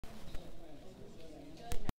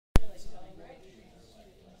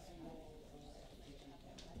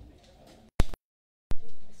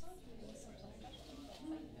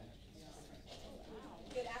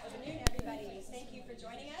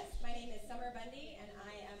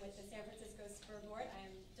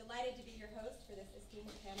your host for this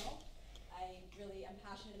esteemed panel. I really am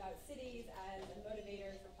passionate about cities as a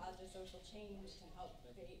motivator for positive social change to help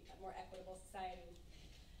create a more equitable society.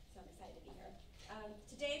 So I'm excited to be here.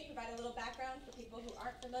 Today, to provide a little background for people who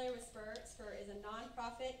aren't familiar with SPUR, SPUR is a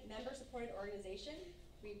nonprofit, member-supported organization.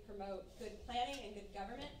 We promote good planning and good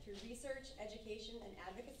government through research, education, and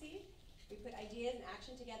advocacy. We put ideas and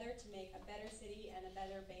action together to make a better city and a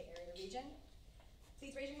better Bay Area region.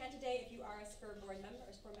 Please raise your hand today if you are a SPUR board member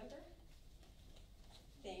or SPUR member.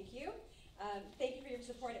 Thank you. Thank you for your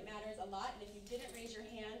support. It matters a lot. And if you didn't raise your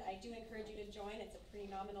hand, I do encourage you to join. It's a pretty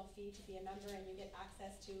nominal fee to be a member, and you get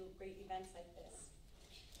access to great events like this.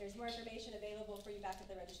 There's more information available for you back at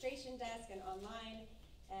the registration desk and online,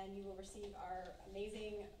 and you will receive our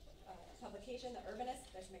amazing publication, The Urbanist.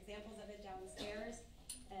 There's some examples of it downstairs,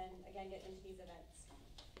 and again, get into these events.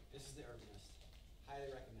 This is The Urbanist. Highly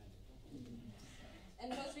recommended.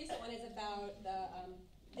 And the most recent one is about the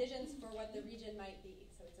visions for what the region might be.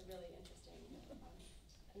 So it's a really interesting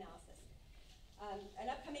analysis. An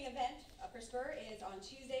upcoming event for SPUR is on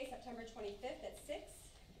Tuesday, September 25th at 6.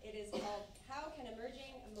 It is called How Can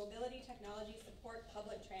Emerging Mobility Technology Support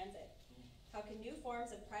Public Transit? How can new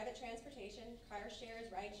forms of private transportation, car shares,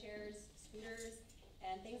 ride shares, scooters,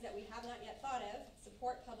 and things that we have not yet thought of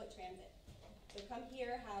support public transit? So come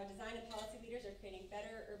hear how design and policy leaders are creating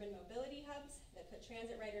better urban mobility hubs that put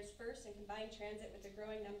transit riders first and combine transit with a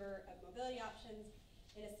growing number of mobility options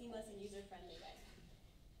in a seamless and user-friendly way.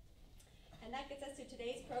 And that gets us to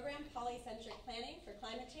today's program, Polycentric Planning for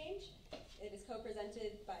Climate Change. It is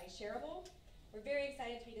co-presented by Shareable. We're very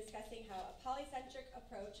excited to be discussing how a polycentric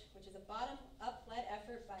approach, which is a bottom-up led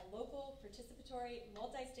effort by local, participatory,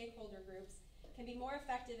 multi-stakeholder groups, can be more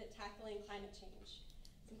effective at tackling climate change.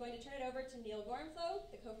 So I'm going to turn it over to Neal Gorenflo,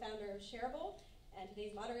 the co-founder of Shareable, and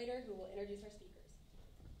today's moderator, who will introduce our speakers.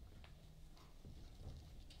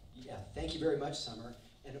 Yeah, thank you very much, Summer,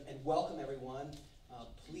 and welcome everyone.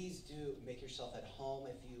 Please do make yourself at home.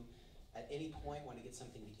 If you, at any point, want to get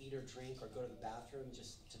something to eat or drink or go to the bathroom,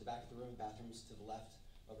 just to the back of the room, bathrooms to the left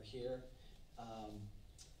over here.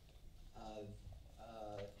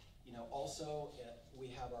 Also, we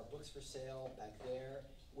have our books for sale back there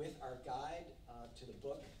with our guide to the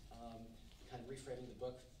book, kind of reframing the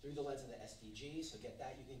book through the lens of the SDGs. So get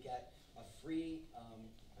that. You can get a free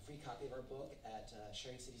copy of our book at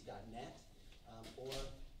sharingcities.net or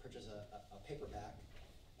purchase a paperback.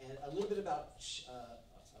 And a little bit about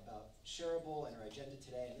Shareable and our agenda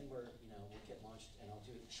today, and then we'll get launched, and I'll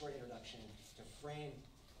do a short introduction to frame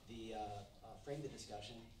the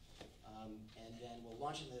discussion, and then we'll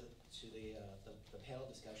launch into the panel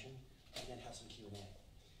discussion, and then have some Q&A.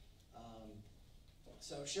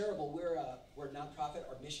 So Shareable, we're a nonprofit.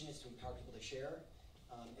 Our mission is to empower people to share,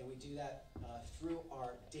 and we do that through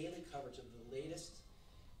our daily coverage of the latest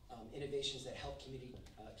innovations that help communities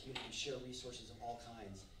share resources of all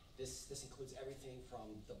kinds. This includes everything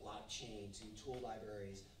from the blockchain to tool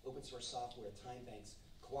libraries, open source software, time banks,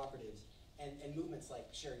 cooperatives, and movements like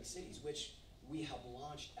Sharing Cities, which we have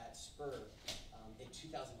launched at SPUR in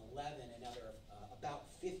 2011, and now there are about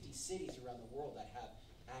 50 cities around the world that have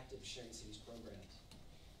active Sharing Cities programs.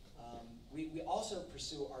 We also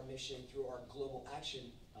pursue our mission through our Global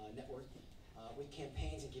Action Network with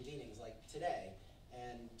campaigns and convenings like today.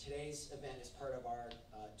 And today's event is part of our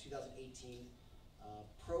 2018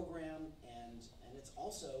 program, and it's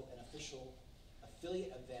also an official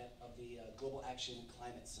affiliate event of the Global Action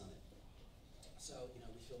Climate Summit. So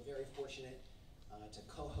we feel very fortunate to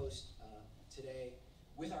co-host today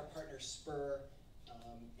with our partner SPUR,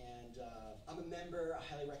 and I'm a member. I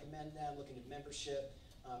highly recommend them. Look into membership.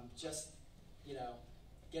 Just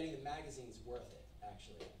getting the magazine's worth it,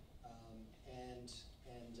 actually.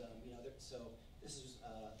 So this is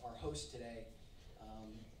our host today,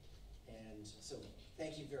 and so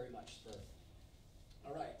thank you very much, SPUR.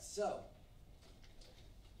 All right, so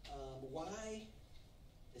why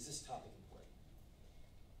is this topic important?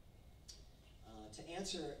 To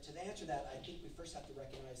answer that, I think we first have to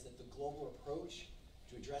recognize that the global approach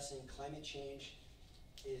to addressing climate change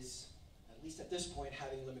is, at least at this point,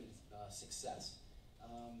 having limited success.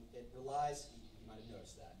 It relies, you might have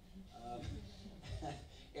noticed that,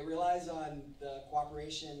 it relies on the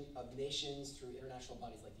cooperation of nations through international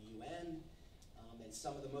bodies like the UN, and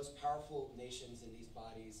some of the most powerful nations in these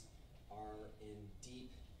bodies are in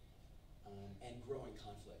deep and growing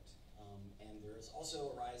conflict. And there is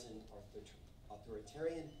also a rise in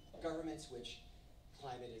authoritarian governments, which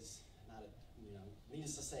climate is not,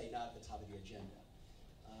 needless to say, not at the top of the agenda.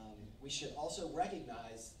 We should also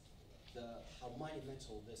recognize how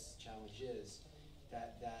monumental this challenge is.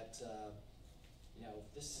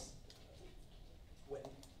 This, when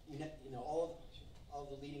all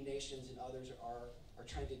the leading nations and others are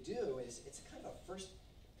trying to do is it's kind of a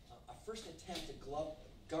first attempt to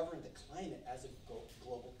govern the climate as a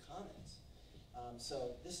global commons.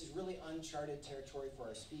 So this is really uncharted territory for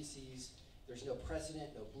our species. There's no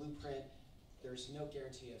precedent, no blueprint. There's no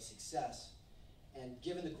guarantee of success. And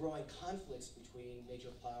given the growing conflicts between major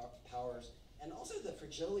powers and also the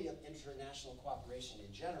fragility of international cooperation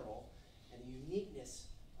in general and the uniqueness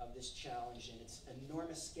of this challenge and its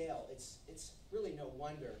enormous scale, it's really no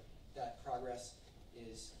wonder that progress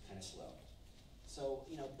is kind of slow. So,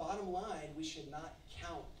 bottom line, we should not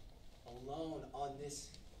count alone on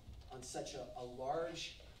such a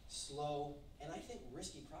large, slow, and I think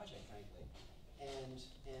risky project, frankly. And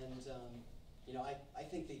I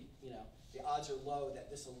think the odds are low that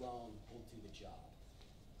this alone will do the job.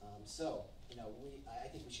 I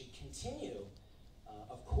think we should continue,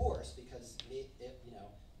 of course, because it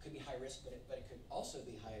could be high risk, but it could also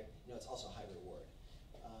be high. It's also high reward.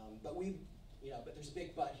 But there's a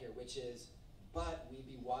big but here, which is, but we'd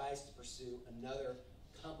be wise to pursue another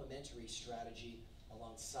complementary strategy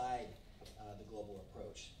alongside the global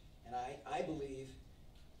approach. And I believe,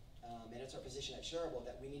 and it's our position at Shareable,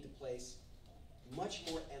 that we need to place much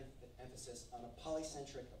more emphasis on a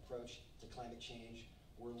polycentric approach to climate change,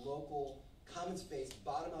 where local, commons-based,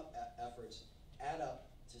 bottom-up efforts add up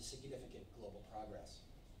to significant global progress.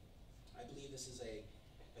 I believe this is it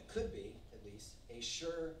could be, at least, a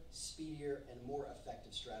sure, speedier, and more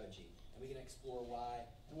effective strategy. And we can explore why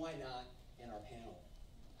and why not in our panel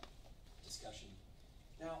discussion.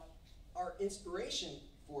 Now, our inspiration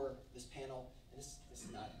for this panel, and this is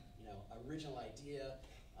not original idea.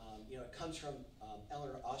 It comes from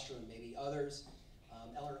Elinor Ostrom and maybe others.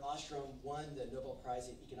 Elinor Ostrom won the Nobel Prize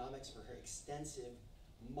in Economics for her extensive,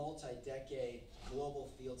 multi-decade global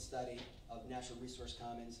field study of natural resource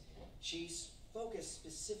commons. She's focused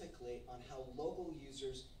specifically on how local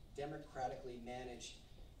users democratically manage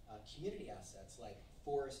community assets like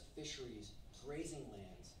forest, fisheries, grazing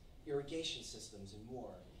lands, irrigation systems, and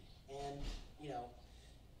more. And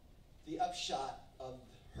the upshot of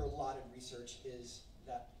her lauded research is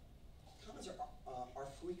that commons are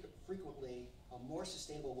frequently a more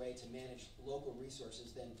sustainable way to manage local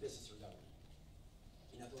resources than business or government.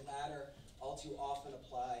 The latter all too often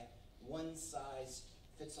apply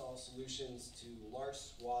one-size-fits-all solutions to large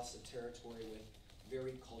swaths of territory with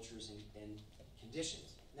varied cultures and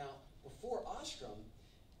conditions. Now, before Ostrom,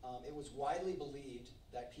 it was widely believed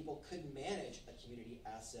that people could manage a community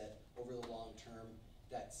asset over the long term,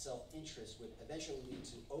 that self-interest would eventually lead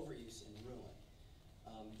to overuse and ruin.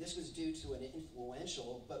 This was due to an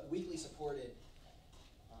influential but weakly supported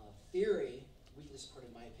theory, weakly supported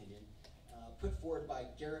in my opinion, put forward by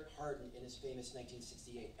Garrett Hardin in his famous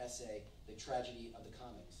 1968 essay, The Tragedy of the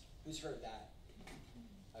Commons. Who's heard that?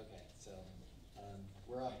 Okay, so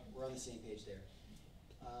we're on the same page there.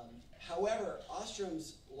 However,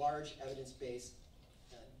 Ostrom's large evidence base,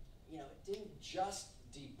 it didn't just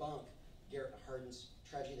debunk Garrett Hardin's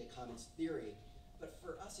Tragedy of the Commons theory, but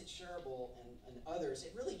for us at Shareable and others,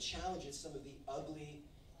 it really challenges some of the ugly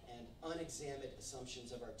and unexamined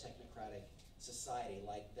assumptions of our technocratic society,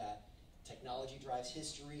 like that technology drives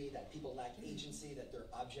history, that people lack agency, that they're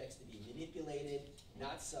objects to be manipulated,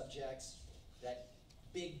 not subjects, that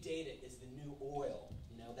big data is the new oil,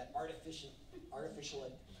 that artificial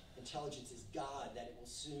intelligence is God, that it will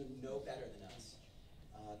soon know better than us,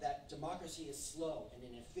 that democracy is slow and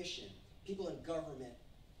inefficient, people in government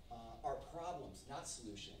are problems, not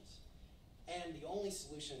solutions, and the only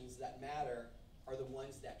solutions that matter are the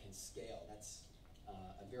ones that can scale. That's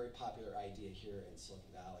a very popular idea here in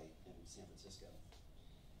Silicon Valley and San Francisco.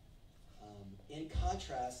 In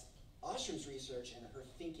contrast, Ostrom's research and her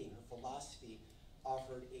thinking, her philosophy,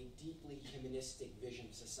 offered a deeply humanistic vision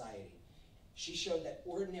of society. She showed that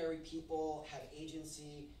ordinary people have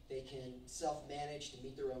agency, they can self-manage to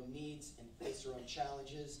meet their own needs and face their own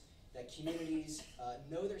challenges, that communities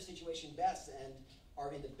know their situation best and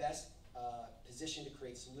are in the best position to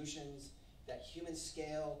create solutions, that the human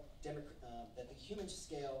scale,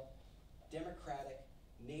 democratic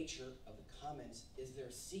nature of the commons is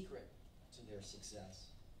their secret to their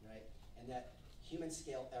success, right? And that human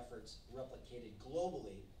scale efforts replicated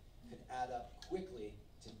globally could add up quickly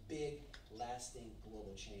to big, lasting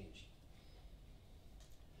global change.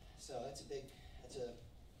 So that's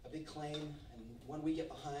a big claim, and one we get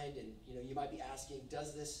behind, and you might be asking,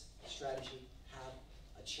 does this strategy have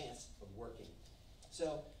a chance of working?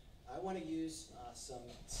 So I want to use some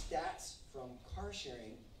stats from car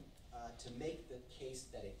sharing to make the case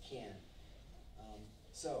that it can.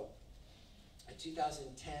 So a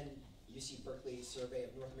 2010 UC Berkeley survey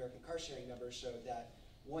of North American car sharing members showed that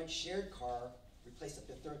one shared car replaced up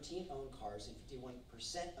to 13 owned cars, and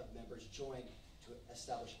 51% of members joined to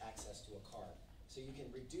establish access to a car. So you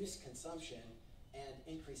can reduce consumption and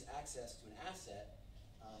increase access to an asset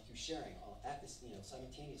through sharing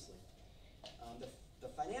simultaneously. The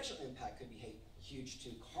financial impact could be huge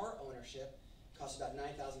too. Car ownership costs about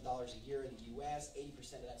 $9,000 a year in the U.S.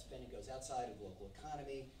 80% of that spending goes outside of the local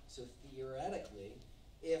economy. So theoretically,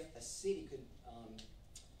 if a city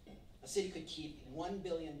could keep $1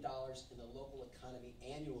 billion in the local economy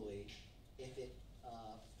annually, if it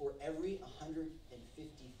for every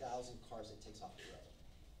 150,000 cars it takes off the road.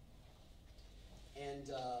 And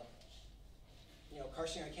car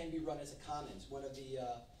sharing can be run as a commons. One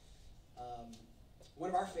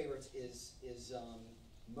of our favorites is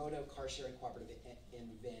Moto Car Sharing Cooperative in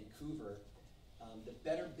Vancouver. The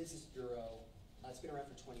Better Business Bureau, it's been around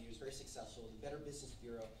for 20 years, very successful. The Better Business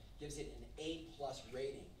Bureau gives it an A+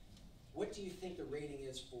 rating. What do you think the rating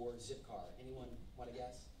is for Zipcar? Anyone want to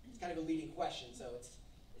guess? It's kind of a leading question, so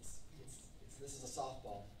this is a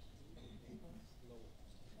softball.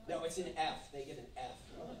 No, it's an F. They get an F,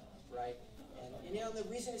 right? And the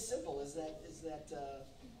reason is simple: is that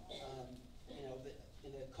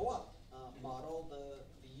in the co-op model, the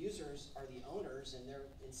users are the owners, and they're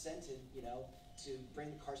incented, to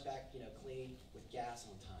bring the cars back, clean with gas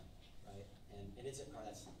on time, right? And in Zipcar,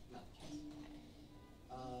 that's not the case.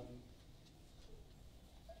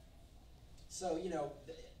 So,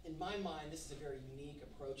 in my mind, this is a very unique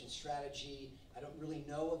approach and strategy. I don't really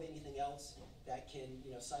know of anything else that can,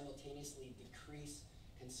 simultaneously decrease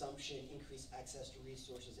consumption, increase access to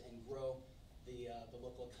resources, and grow the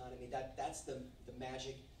local economy. That's the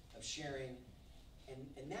magic of sharing.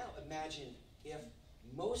 And now imagine if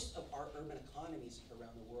most of our urban economies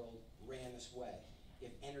around the world ran this way.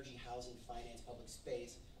 If energy, housing, finance, public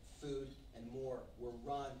space, food, and more were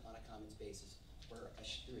run on a commons basis or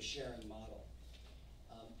through a sharing model.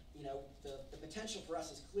 The potential for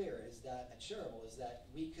us is clear, is that at Shareable, is that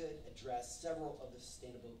we could address several of the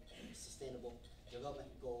sustainable development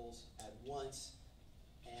goals at once,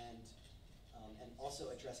 and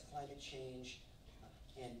also address climate change,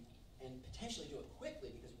 and potentially do it quickly,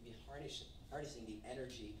 because we'd be harnessing the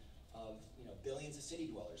energy of billions of city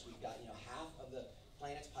dwellers. We've got half of the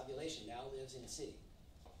planet's population now lives in a city.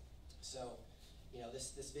 So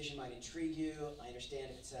this vision might intrigue you. I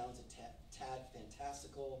understand if it sounds a tad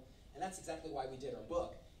fantastical, and that's exactly why we did our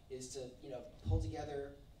book, is to pull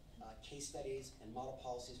together case studies and model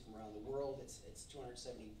policies from around the world. It's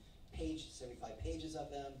 75 pages of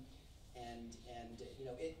them, and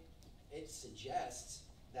it suggests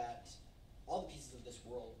that all the pieces of this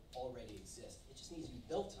world already exist. It just needs to be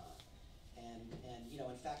built on. And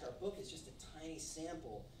in fact, our book is just a tiny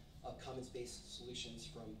sample of commons-based solutions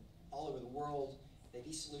from all over the world.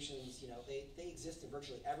 These solutions, they exist in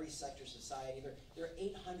virtually every sector of society. There are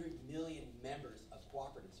 800 million members of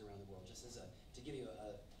cooperatives around the world, just to give you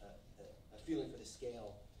a feeling for the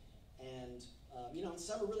scale. And and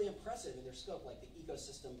some are really impressive in their scope, like the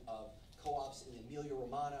ecosystem of co-ops in the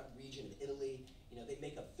Emilia-Romagna region of Italy. They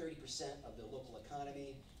make up 30% of the local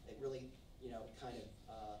economy. It really, kind of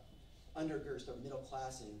undergirds their middle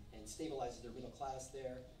class and stabilizes their middle class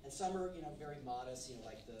there. And some are, very modest,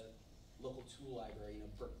 like the local tool library.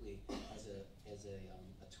 Berkeley has a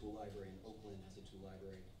tool library, and Oakland has a tool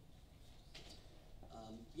library.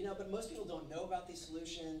 But most people don't know about these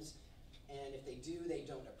solutions, and if they do, they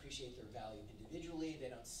don't appreciate their value individually. They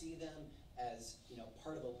don't see them as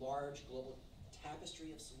part of a large global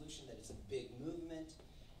tapestry of solution, that it's a big movement.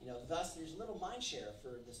 Thus there's little mind share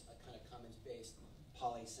for this kind of commons-based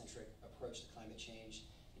polycentric approach to climate change.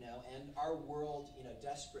 And our world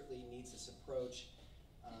desperately needs this approach.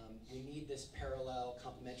 We need this parallel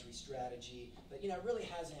complementary strategy, but it really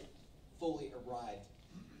hasn't fully arrived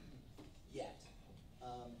yet.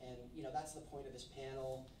 And that's the point of this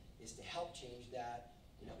panel, is to help change that.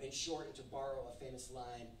 In short, and to borrow a famous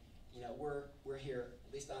line, we're here,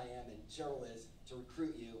 at least I am, and Cheryl is, to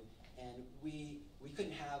recruit you, and we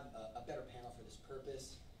couldn't have a better panel for this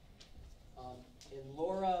purpose. In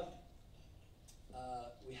Laura,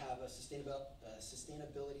 we have a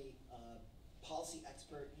sustainability policy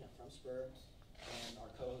expert, from SPUR, and our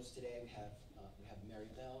co-host today we have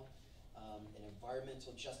Marybelle, an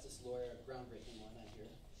environmental justice lawyer, a groundbreaking one, I hear,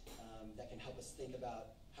 that can help us think about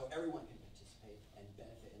how everyone can participate and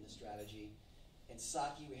benefit in the strategy. In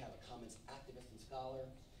Saki, we have a commons activist and scholar.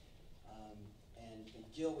 And in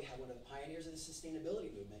Gil, we have one of the pioneers of the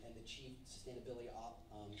sustainability movement and the chief sustainability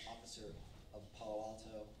officer of Palo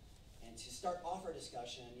Alto. And to start off our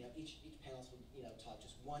discussion, each panelist will talk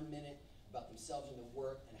just 1 minute about themselves and their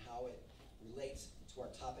work and how it relates to our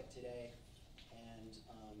topic today. And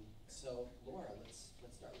so, Laura, let's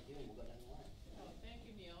start with you, and we'll go down the line. Oh, thank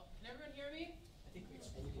you, Neal. Can everyone hear me? I think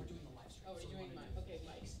we're doing the live stream. Oh, we're doing mic. Okay,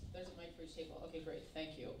 mics. There's a mic for each table. Okay, great.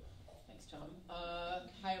 Thank you. Thanks, Tom.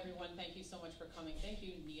 Hi, everyone. Thank you so much for coming. Thank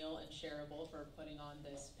you, Neal and Shareable, for putting on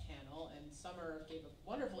this panel. And Summer gave a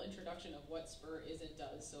wonderful introduction of what SPUR is and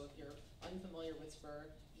does. So if you're unfamiliar with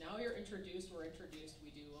SPUR, now you're introduced. We're introduced.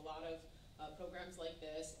 We do a lot of programs like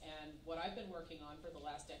this. And what I've been working on for the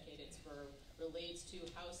last decade at SPUR relates to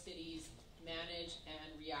how cities manage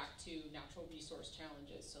and react to natural resource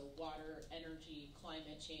challenges. So water, energy,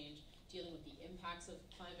 climate change, dealing with the impacts of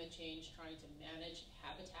climate change, trying to manage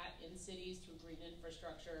habitat in cities through green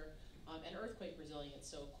infrastructure, and earthquake resilience.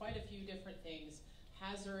 So quite a few different things,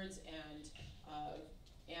 hazards and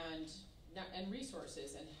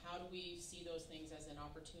resources, and how do we see those things as an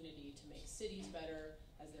opportunity to make cities better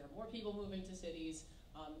as there are more people moving to cities,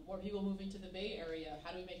 more people moving to the Bay Area.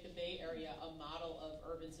 How do we make the Bay Area a model of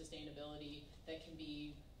urban sustainability that can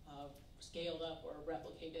be scaled up or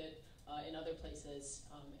replicated in other places?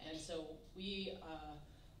 And so we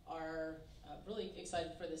are really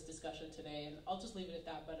excited for this discussion today, and I'll just leave it at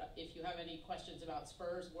that. But if you have any questions about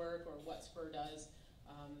SPUR's work or what SPUR does,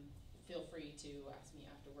 feel free to ask me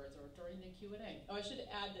afterwards or during the Q&A. Oh, I should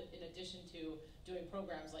add that in addition to doing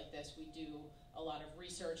programs like this, we do a lot of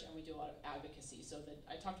research and we do a lot of advocacy. So that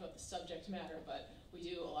I talked about the subject matter, but we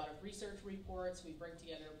do a lot of research reports. We bring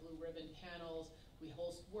together blue ribbon panels. We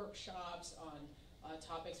host workshops on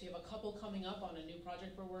topics. We have a couple coming up on a new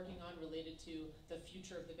project we're working on related to the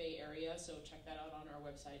future of the Bay Area. So check that out on our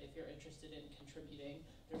website if you're interested in contributing.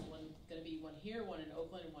 There's going to be one here, one in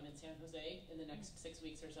Oakland, and one in San Jose in the next 6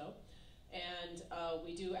 weeks or so. And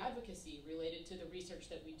we do advocacy related to the research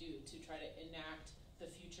that we do to try to enact the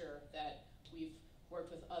future that we've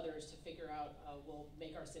worked with others to figure out will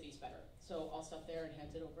make our cities better. So I'll stop there and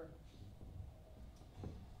hand it over.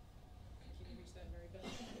 Can you reach that, Marybelle?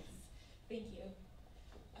 Thank you.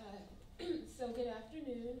 So good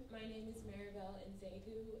afternoon. My name is Marybelle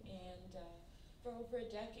Nzegwu, and for over a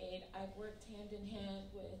decade, I've worked hand in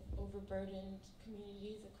hand with overburdened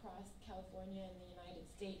communities across California and the United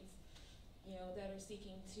States, that are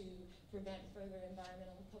seeking to prevent further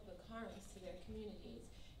environmental and public harms to their communities.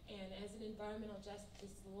 And as an environmental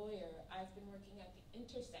justice lawyer, I've been working at the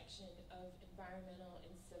intersection of environmental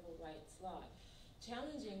and civil rights law,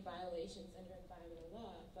 challenging violations under environmental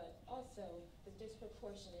law, but also the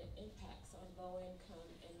disproportionate impacts on low-income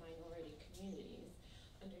and minority communities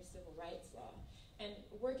under civil rights law, and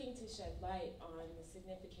working to shed light on the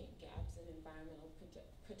significant gaps in environmental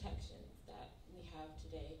protections that we have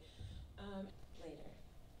today. Later.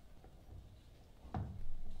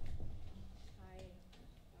 Hi.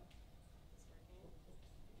 Oh, it's working.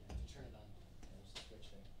 You have to turn it on. There's a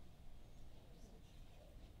switch there.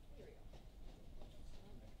 Here we go.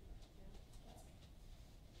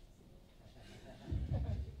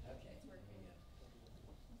 Okay. It's working.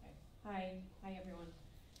 Okay. Hi everyone.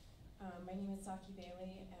 My name is Saki,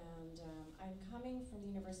 and I'm coming from the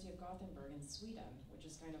University of Gothenburg in Sweden, which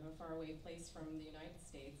is kind of a faraway place from the United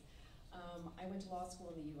States. I went to law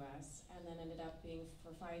school in the US and then ended up being,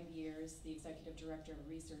 for 5 years, the executive director of a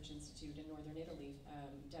research institute in northern Italy,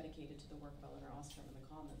 dedicated to the work of Elinor Ostrom in the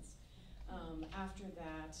Commons. After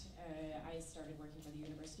that, I started working for the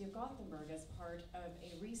University of Gothenburg as part of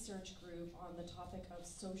a research group on the topic of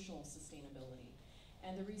social sustainability.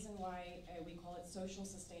 And the reason why we call it social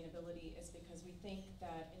sustainability is because we think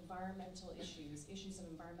that environmental issues of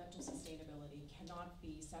environmental sustainability cannot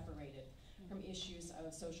be separated from issues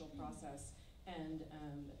of social process and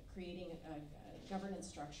creating governance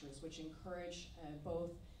structures which encourage both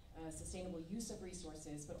sustainable use of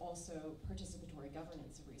resources but also participatory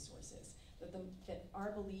governance of resources. That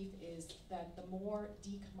our belief is that the more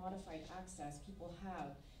decommodified access people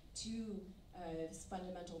have to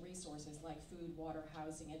fundamental resources like food, water,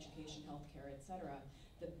 housing, education, healthcare, etc.,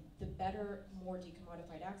 the better, more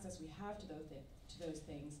decommodified access we have to those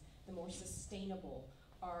things, the more sustainable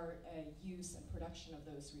our use and production of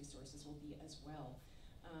those resources will be as well.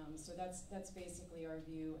 So that's basically our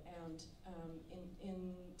view. And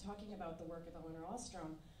in talking about the work of Elinor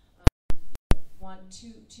Ostrom, want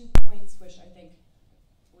two points which I think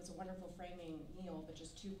was a wonderful framing, Neal, but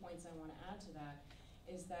just 2 points I want to add to that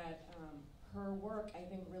is that her work, I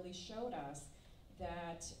think, really showed us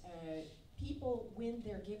that people, when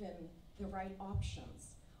they're given the right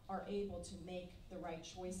options, are able to make the right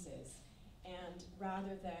choices. And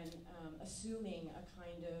rather than assuming a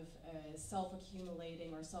kind of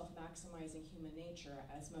self-accumulating or self-maximizing human nature,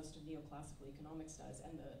 as most of neoclassical economics does,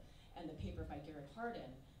 and the paper by Garrett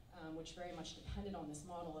Hardin, which very much depended on this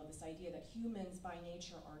model of this idea that humans by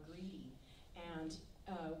nature are greedy, And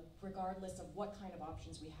regardless of what kind of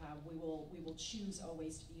options we have, we will choose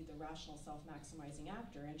always to be the rational self-maximizing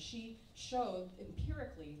actor. And she showed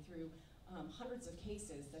empirically through hundreds of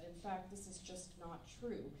cases that in fact this is just not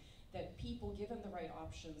true, that people given the right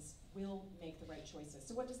options will make the right choices.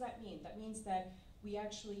 So what does that mean? That means that we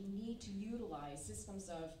actually need to utilize systems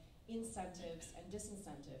of incentives and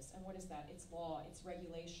disincentives. And what is that? It's law, it's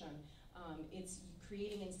regulation, it's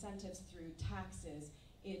creating incentives through taxes,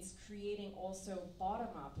 it's creating also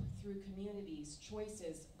bottom-up through communities,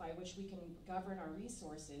 choices by which we can govern our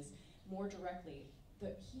resources more directly.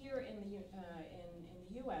 Here in the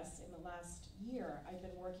US, in the last year, I've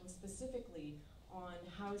been working specifically on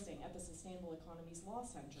housing at the Sustainable Economies Law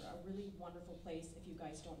Center, a really wonderful place, if you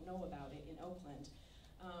guys don't know about it, in Oakland.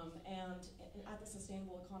 And at the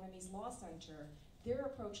Sustainable Economies Law Center, they're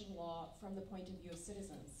approaching law from the point of view of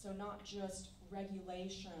citizens. So not just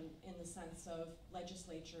regulation in the sense of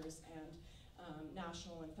legislatures and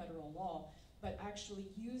national and federal law, but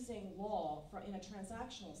actually using law in a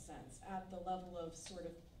transactional sense at the level of sort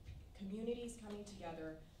of communities coming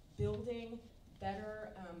together, building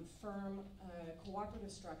better, firm,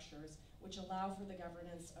 cooperative structures which allow for the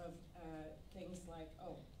governance of things like,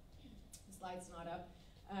 oh, the slide's not up,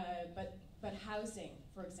 but housing,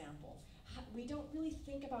 for example. We don't really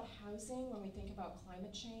think about housing when we think about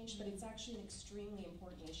climate change, but it's actually an extremely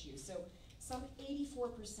important issue. So some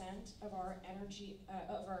 84% of our energy,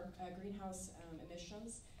 of our greenhouse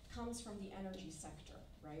emissions comes from the energy sector,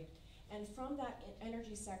 right? And from that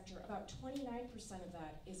energy sector, about 29% of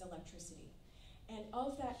that is electricity. And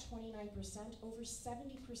of that 29%, over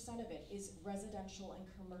 70% of it is residential and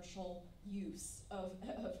commercial use of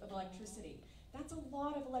electricity. That's a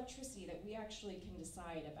lot of electricity that we actually can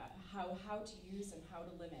decide about how to use and how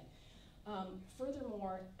to limit.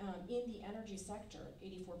 Furthermore, in the energy sector,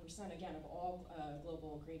 84% again of all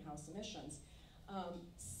global greenhouse emissions,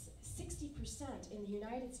 60% in the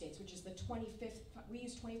United States, which is the 25th, we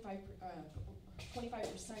use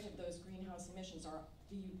 25% of those greenhouse emissions are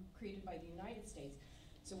created by the United States.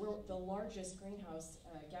 So we're the largest greenhouse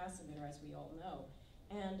gas emitter, as we all know.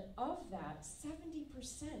 And of that,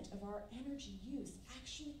 70% of our energy use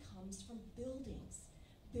actually comes from buildings,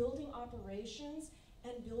 building operations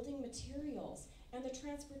and building materials, and the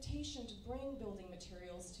transportation to bring building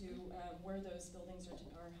materials to where those buildings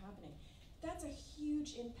are happening. That's a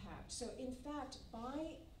huge impact. So in fact,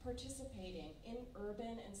 by participating in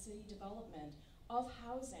urban and city development of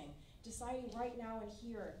housing, deciding right now and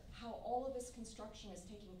here how all of this construction is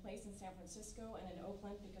taking place in San Francisco and in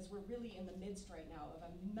Oakland, because we're really in the midst right now of a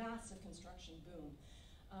massive construction boom,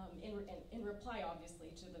 in reply obviously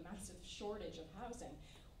to the massive shortage of housing.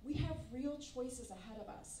 We have real choices ahead of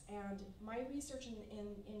us, and my research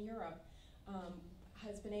in Europe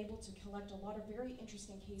has been able to collect a lot of very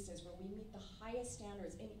interesting cases where we meet the highest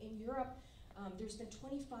standards. In Europe, there's been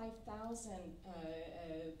 25,000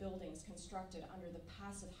 buildings constructed under the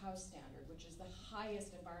passive house standard, which is the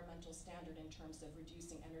highest environmental standard in terms of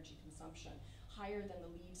reducing energy consumption, higher than the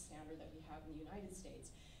LEED standard that we have in the United States.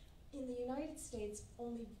 In the United States,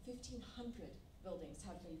 only 1,500 buildings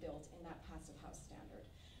have been built in that passive house standard.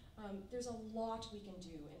 There's a lot we can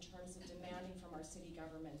do in terms of demanding from our city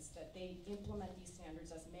governments that they implement these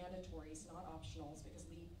standards as mandatories, not optionals, because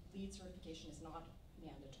LEED certification is not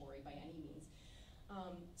mandatory by any means.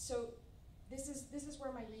 So this is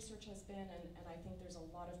where my research has been, and I think there's a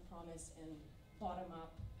lot of promise in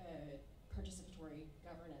bottom-up participatory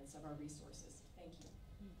governance of our resources. Thank you.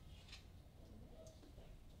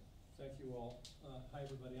 Thank you all. Hi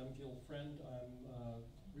everybody, I'm Gil Friend. I'm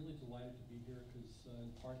really delighted to be here in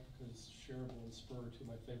part because Shareable and SPUR are two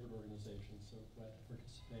of my favorite organizations, so glad to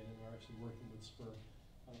participate, and we're actually working with SPUR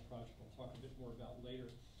on a project I'll talk a bit more about later.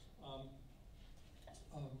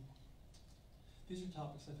 These are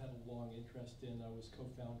topics I've had a long interest in. I was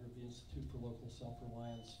co-founder of the Institute for Local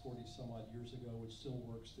Self-Reliance 40 some odd years ago, which still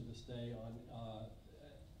works to this day on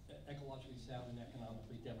ecologically sound and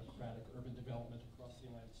economically democratic urban development across the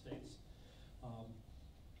United States.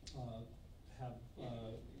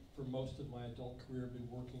 For most of my adult career,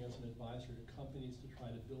 been working as an advisor to companies to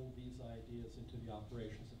try to build these ideas into the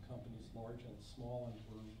operations of companies large and small, and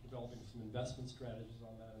we're developing some investment strategies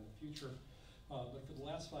on that in the future. But for the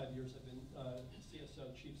last 5 years, I've been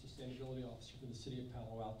CSO, Chief Sustainability Officer for the city of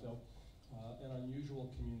Palo Alto, an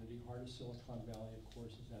unusual community. Heart of Silicon Valley, of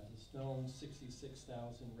course, is as is known, 66,000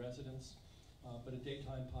 residents, but a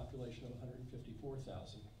daytime population of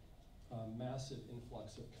 154,000. Massive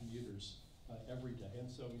influx of commuters every day.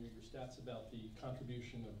 And so your stats about the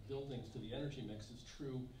contribution of buildings to the energy mix is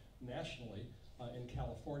true nationally. In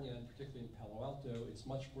California, and particularly in Palo Alto, it's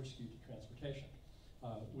much more skewed to transportation.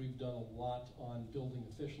 We've done a lot on building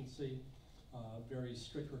efficiency, very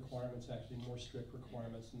strict requirements, actually more strict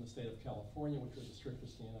requirements in the state of California, which are the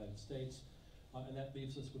strictest in the United States. And that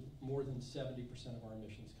leaves us with more than 70% of our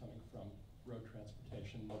emissions coming from road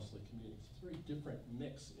transportation, mostly commuting. So it's a very different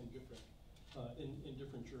mix in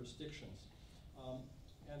different jurisdictions.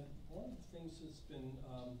 And one of the things has been,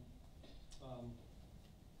 let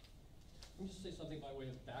me just say something by way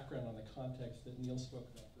of background on the context that Neal spoke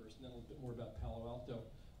about first, and then a little bit more about Palo Alto.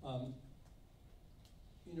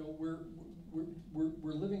 You know,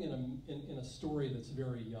 we're living in a story that's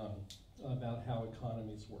very young about how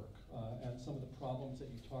economies work. And some of the problems that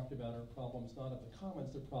you talked about are problems not of the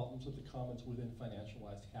commons, they're problems of the commons within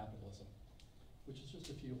financialized capitalism, which is just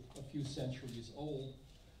a few centuries old.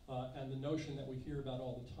 And the notion that we hear about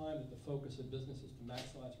all the time that the focus of business is to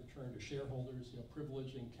maximize return to shareholders, you know,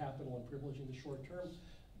 privileging capital and privileging the short term,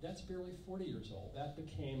 that's barely 40 years old. That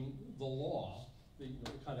became the law, the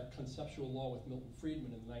kind of conceptual law with Milton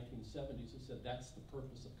Friedman in the 1970s, who said that's the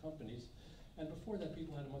purpose of companies. And before that,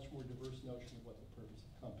 people had a much more diverse notion of what the purpose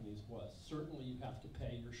of companies was. Certainly, you have to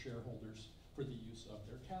pay your shareholders for the use of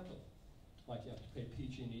their capital, like you have to pay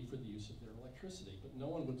PG&E for the use of their electricity. But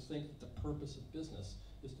no one would think that the purpose of business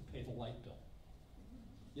is to pay the light bill.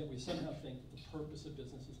 Yet we somehow think that the purpose of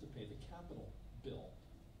business is to pay the capital bill,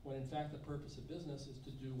 when in fact the purpose of business is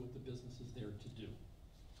to do what the business is there to do.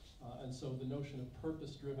 And so the notion of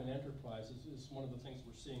purpose-driven enterprises is one of the things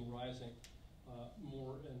we're seeing rising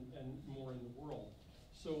more and more in the world.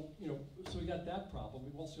 So, you know, so we got that problem.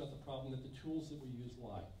 We've also got the problem that the tools that we use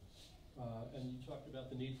lie. And you talked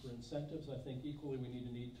about the need for incentives. I think equally we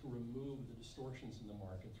need to remove the distortions in the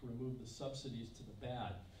market, to remove the subsidies to the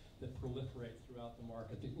bad that proliferate throughout the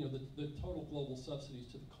market. The total global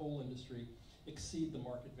subsidies to the coal industry exceed the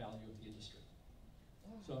market value of the industry.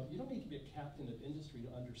 So you don't need to be a captain of industry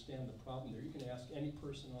to understand the problem there. You can ask any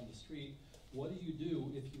person on the street, what do you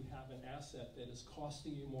do if you have an asset that is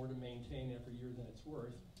costing you more to maintain every year than it's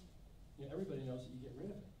worth? You know, everybody knows that you get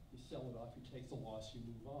rid of it. You sell it off, you take the loss, you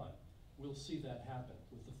move on. We'll see that happen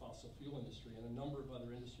with the fossil fuel industry and a number of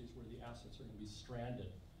other industries where the assets are going to be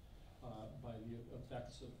stranded by the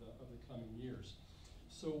effects of the coming years.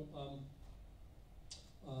 So,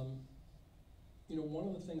 you know, one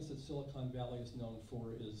of the things that Silicon Valley is known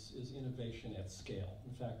for is innovation at scale.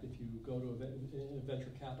 In fact, if you go to a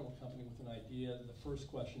venture capital company with an idea, the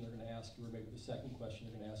first question they're going to ask you, or maybe the second question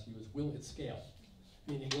they're going to ask you, is will it scale?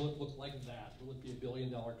 Meaning, will it look like that? Will it be a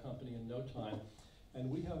billion-dollar company in no time? And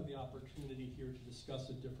we have the opportunity here to discuss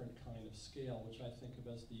a different kind of scale, which I think of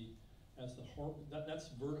as that's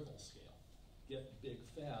vertical scale, get big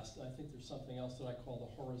fast. And I think there's something else that I call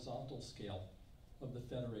the horizontal scale of the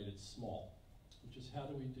federated small, which is how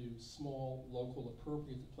do we do small, local,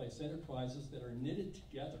 appropriate place enterprises that are knitted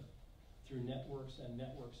together through networks and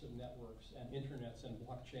networks of networks and internets and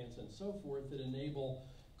blockchains and so forth that enable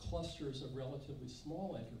clusters of relatively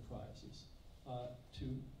small enterprises to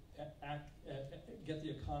get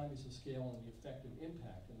the economies of scale and the effective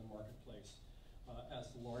impact in the marketplace as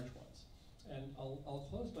the large ones. And I'll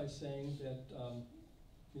close by saying that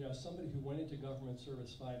you know, somebody who went into government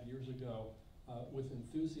service 5 years ago with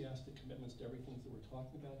enthusiastic commitments to everything that we're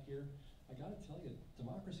talking about here, I got to tell you,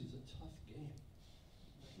 democracy is a tough game.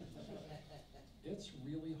 It's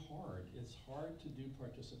really hard. It's hard to do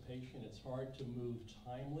participation. It's hard to move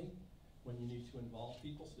timely when you need to involve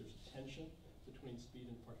people, so there's tension between speed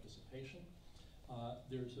and participation.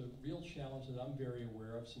 There's a real challenge that I'm very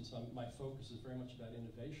aware of, since my focus is very much about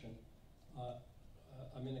innovation.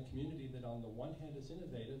 I'm in a community that on the one hand is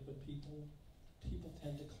innovative, but people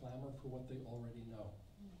tend to clamor for what they already know.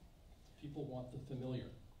 People want the familiar.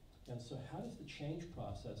 And so how does the change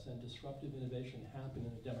process and disruptive innovation happen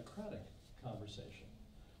in a democratic conversation?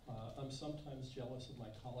 I'm sometimes jealous of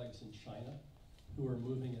my colleagues in China, who are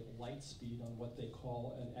moving at light speed on what they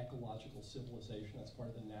call an ecological civilization. That's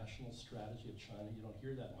part of the national strategy of China. You don't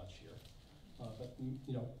hear that much here. But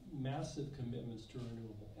you know, massive commitments to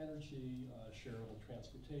renewable energy, shareable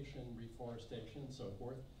transportation, reforestation, and so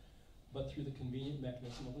forth. But through the convenient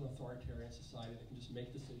mechanism of an authoritarian society that can just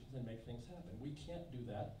make decisions and make things happen. We can't do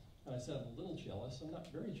that. And I said I'm a little jealous. I'm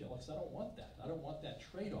not very jealous. I don't want that. I don't want that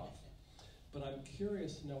trade-off. But I'm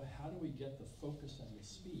curious to know, how do we get the focus and the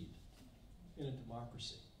speed in a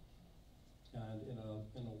democracy, and in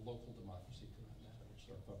a local democracy for that matter, which is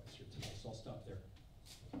our focus here today. So I'll stop there.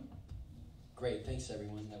 Great, thanks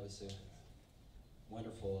everyone. That was a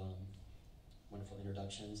wonderful, wonderful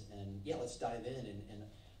introductions. And yeah, let's dive in. And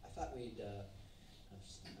I thought we'd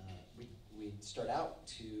start out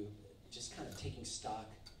to just kind of taking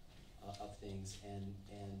stock of things and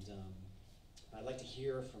I'd like to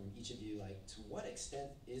hear from each of you, like, to what extent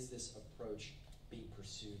is this approach being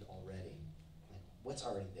pursued already? Like, what's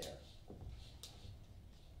already there?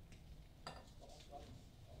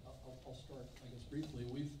 I'll start, I guess, briefly.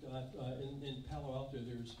 We've got, in Palo Alto,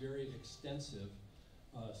 there's very extensive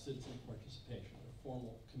citizen participation. There are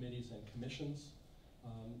formal committees and commissions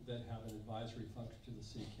that have an advisory function to the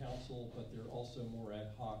city council, but there are also more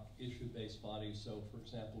ad hoc issue-based bodies. So, for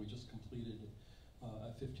example, we just completed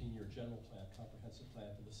a 15-year general plan, comprehensive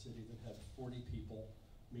plan for the city that had 40 people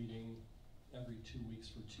meeting every 2 weeks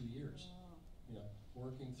for 2 years. Wow. You know,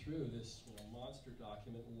 working through this monster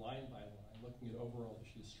document line by line, looking at overall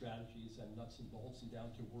issues, strategies, and nuts and bolts, and down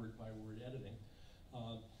to word-by-word editing.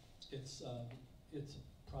 It's a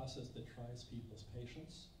process that tries people's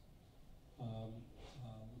patience,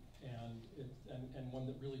 and one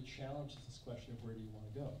that really challenges this question of where do you want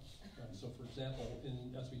to go. So, for example,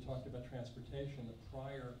 as we talked about transportation, the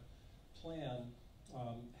prior plan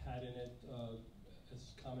had in it,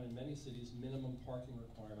 as common in many cities, minimum parking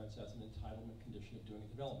requirements as an entitlement condition of doing a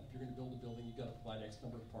development. If you're going to build a building, you've got to provide X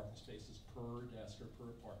number of parking spaces per desk or per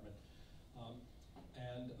apartment.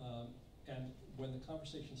 And when the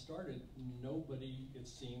conversation started, nobody, it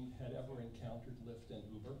seemed, had ever encountered Lyft and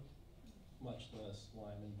Uber, much less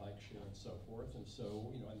Lime and bike share and so forth. And so,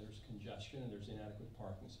 and there's congestion and there's inadequate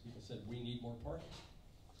parking. So people said, we need more parking.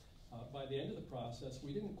 By the end of the process,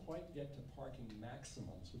 we didn't quite get to parking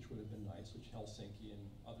maximums, which would have been nice, which Helsinki and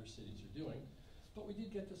other cities are doing. But we did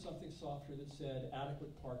get to something softer that said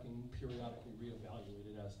adequate parking periodically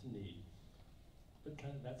reevaluated as to need. But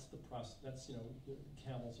kind of that's the process, that's, the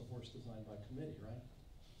camel's a horse designed by committee, right?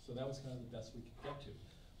 So that was kind of the best we could get to.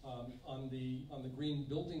 On the green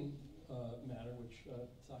building matter, which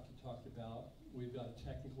Saki talked about, we've got a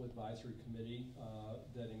technical advisory committee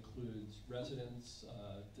that includes residents,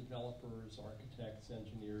 developers, architects,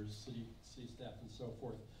 engineers, city staff, and so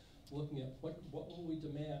forth, looking at what will we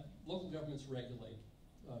demand. Local governments regulate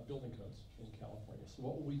building codes in California, so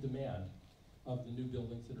what will we demand of the new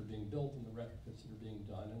buildings that are being built and the retrofits that are being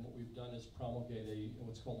done? And what we've done is promulgate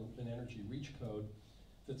what's called an energy reach code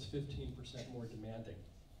that's 15% more demanding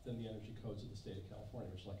than the energy codes of the state of California,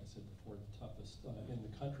 which, like I said before, the toughest in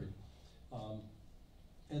the country.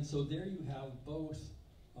 And so there you have both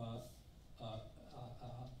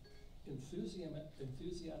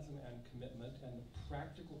enthusiasm and commitment, and the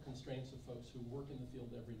practical constraints of folks who work in the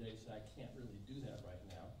field every day say, I can't really do that right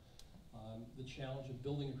now. The challenge of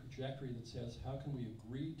building a trajectory that says, how can we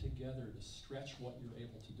agree together to stretch what you're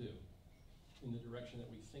able to do in the direction that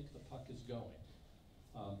we think the puck is going?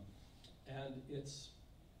 And it's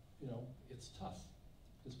tough,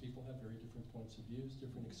 because people have very different points of views,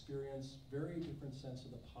 different experience, very different sense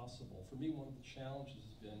of the possible. For me, one of the challenges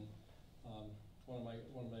has been, one of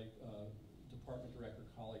my department director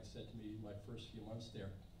colleagues said to me my first few months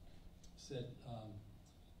there, said,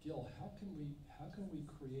 Gil, how can we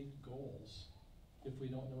create goals if we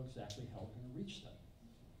don't know exactly how we're going to reach them?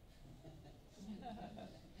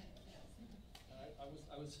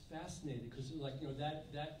 I was fascinated, because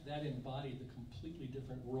that embodied the completely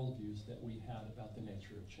different worldviews that we had about the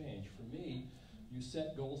nature of change. For me, you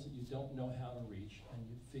set goals that you don't know how to reach, and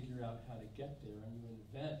you figure out how to get there, and you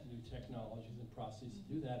invent new technologies and processes to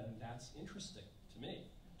do that, and that's interesting to me.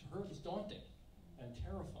 To her, it was daunting and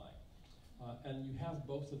terrifying. And you have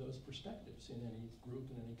both of those perspectives in any group,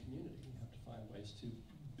 in any community. You have to find ways to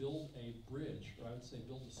build a bridge, or I would say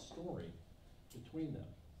build a story between them.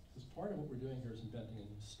 Because part of what we're doing here is inventing a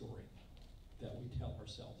new story that we tell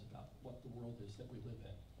ourselves about what the world is that we live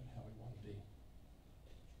in and how we want to be.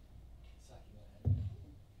 Saki, go ahead.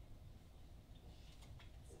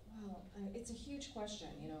 Well, it's a huge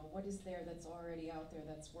question. What is there that's already out there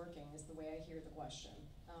that's working is the way I hear the question.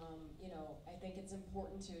 I think it's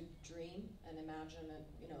important to dream and imagine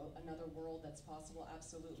another world that's possible.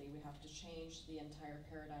 Absolutely, we have to change the entire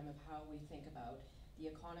paradigm of how we think about the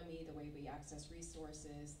economy, the way we access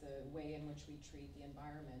resources, the way in which we treat the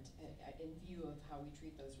environment in view of how we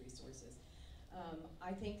treat those resources.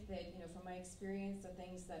 I think that, from my experience, the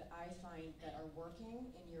things that I find that are working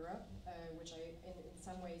in Europe, which in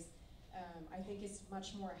some ways, I think is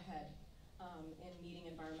much more ahead in meeting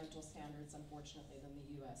environmental standards, unfortunately, than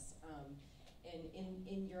the US.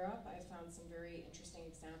 In Europe, I've found some very interesting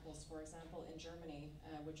examples. For example, in Germany,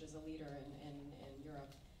 which is a leader in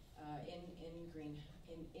Europe,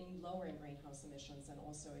 in lowering greenhouse emissions and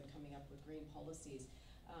also in coming up with green policies,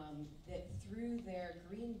 that through their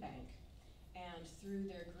green bank and through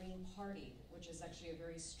their green party, which is actually a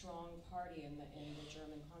very strong party in the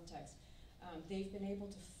German context, they've been able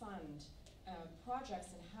to fund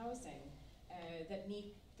projects in housing that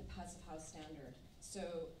meet the passive house standard.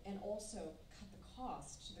 And also cut the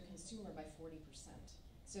cost to the consumer by 40%.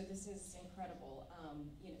 So this is incredible.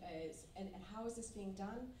 And how is this being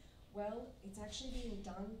done? Well, it's actually being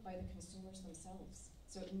done by the consumers themselves.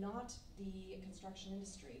 So not the construction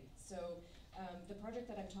industry. So the project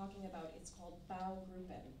that I'm talking about, it's called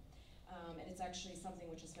Baugruppen. And it's actually something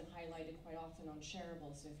which has been highlighted quite often on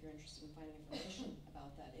Shareable, so if you're interested in finding information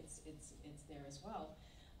about that, it's there as well.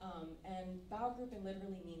 And Baugruppen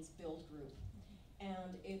literally means build group.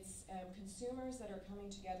 And it's consumers that are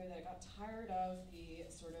coming together that got tired of the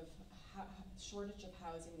sort of shortage of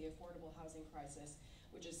housing, the affordable housing crisis,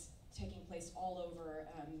 which is taking place all over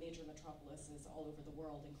major metropolises all over the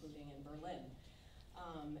world, including in Berlin.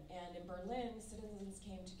 And in Berlin, citizens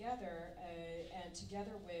came together, and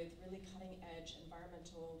together with really cutting-edge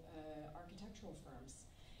environmental architectural firms,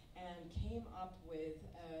 and came up with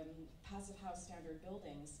passive house standard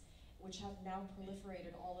buildings, which have now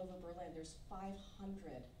proliferated all over Berlin. There's 500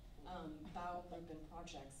 Baugruppen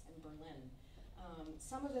projects in Berlin.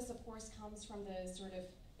 Some of this, of course, comes from the sort of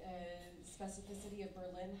specificity of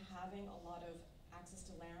Berlin having a lot of access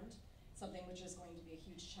to land, something which is going to be a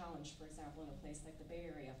huge challenge, for example, in a place like the Bay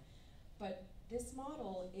Area. But this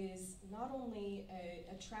model is not only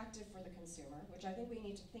attractive for the consumer, which I think we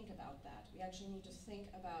need to think about that. We actually need to think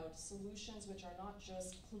about solutions which are not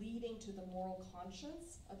just pleading to the moral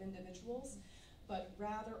conscience of individuals, but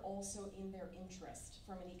rather also in their interest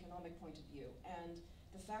from an economic point of view. And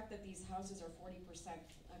the fact that these houses are 40%,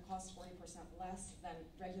 cost 40% less than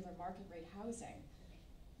regular market rate housing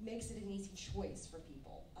makes it an easy choice for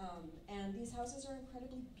people. And these houses are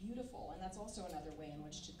incredibly beautiful, and that's also another way in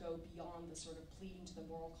which to go beyond the sort of pleading to the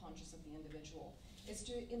moral conscience of the individual, is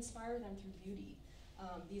to inspire them through beauty.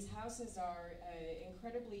 These houses are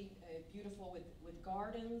incredibly beautiful with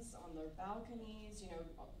gardens on their balconies. You know,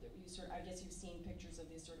 I guess you've seen pictures of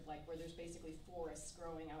these sort of like where there's basically forests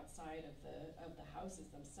growing outside of the houses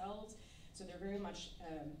themselves. So they're very much,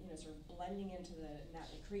 sort of blending into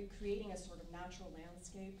creating a sort of natural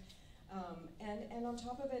landscape. And on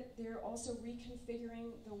top of it, they're also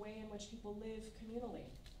reconfiguring the way in which people live communally.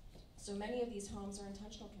 So many of these homes are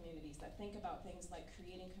intentional communities that think about things like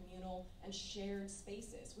creating communal and shared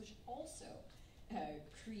spaces, which also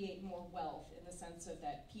create more wealth in the sense of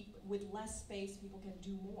that with less space, people can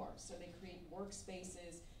do more. So they create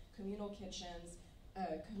workspaces, communal kitchens,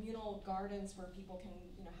 communal gardens where people can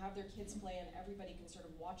have their kids play and everybody can sort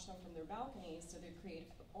of watch them from their balconies, so they create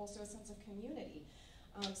also a sense of community.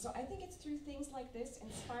 So I think it's through things like this,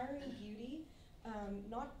 inspiring beauty,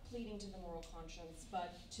 not pleading to the moral conscience,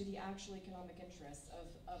 but to the actual economic interests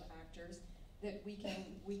of actors, that we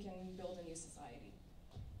can build a new society.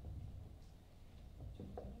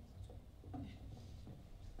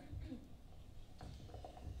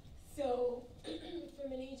 So,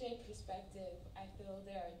 from an EJ perspective, I feel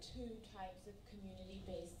there are two types of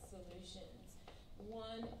community-based solutions.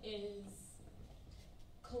 One is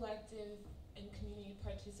collective and community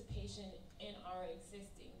participation in our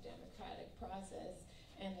existing democratic process.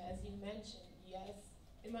 And as you mentioned, yes,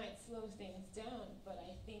 it might slow things down, but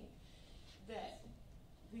I think that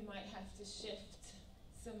we might have to shift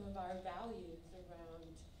some of our values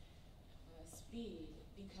around speed,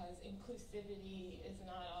 because inclusivity is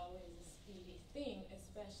not always a speedy thing,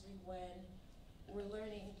 especially when we're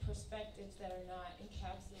learning perspectives that are not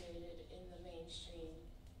encapsulated in the mainstream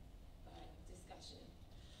discussion.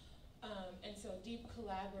 And so deep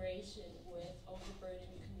collaboration with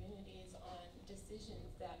overburdened communities on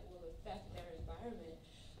decisions that will affect their environment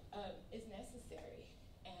is necessary.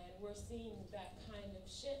 And we're seeing that kind of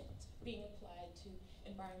shift being applied to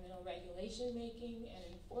environmental regulation making and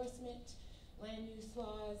enforcement, land use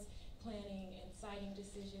laws, planning and siting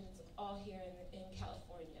decisions, all here in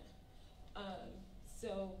California.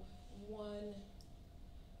 So one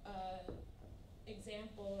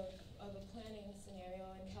example of a planning scenario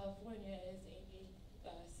in California is AB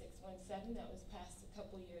 617 that was passed a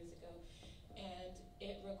couple years ago, and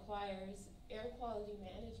it requires air quality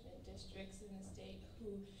management districts in the state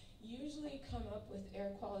who usually come up with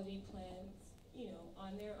air quality plans,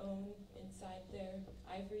 on their own inside their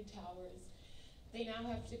ivory towers. They now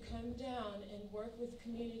have to come down and work with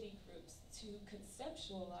community groups to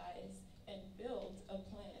conceptualize and build a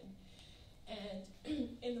plan. And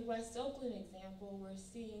in the West Oakland example, we're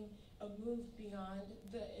seeing a move beyond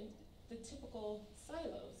the typical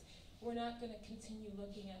silos. We're not going to continue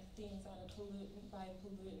looking at things on a pollutant by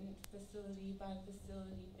pollutant, facility by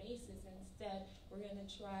facility basis. Instead, we're going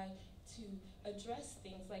to try to address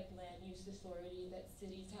things like land use authority that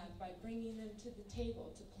cities have by bringing them to the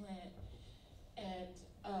table to plan. And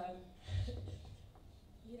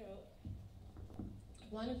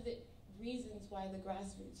reasons why the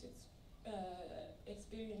grassroots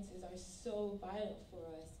experiences are so vital for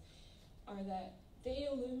us are that they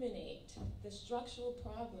illuminate the structural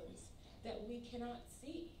problems that we cannot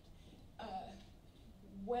see.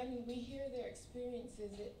 When we hear their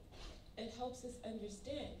experiences, it helps us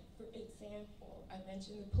understand. For example, I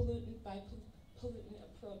mentioned the pollutant by pollutant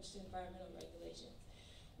approach to environmental regulations.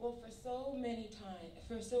 Well, for so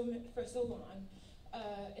long,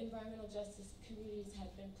 environmental justice communities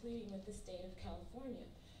have been pleading with the state of California.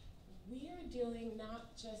 We are dealing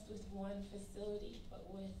not just with one facility, but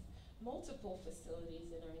with multiple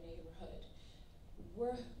facilities in our neighborhood.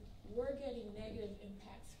 We're getting negative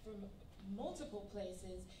impacts from multiple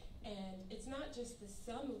places, and it's not just the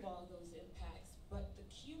sum of all those impacts, but the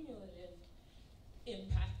cumulative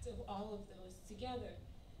impact of all of those together.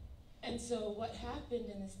 And so what happened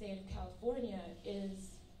in the state of California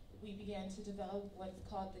is we began to develop what's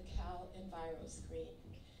called the Cal Enviro Screen.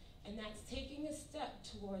 And that's taking a step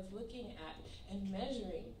towards looking at and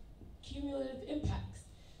measuring cumulative impacts.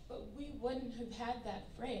 But we wouldn't have had that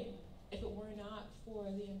frame if it were not for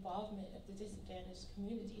the involvement of the disadvantaged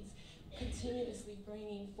communities, continuously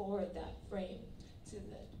bringing forward that frame to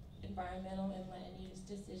the environmental and land use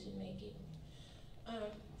decision making.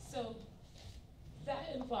 So that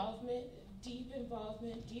involvement, deep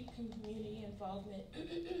community involvement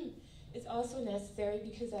is also necessary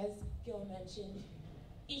because, as Gil mentioned,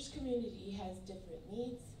 each community has different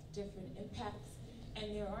needs, different impacts,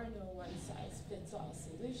 and there are no one-size-fits-all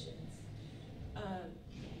solutions.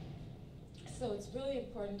 So it's really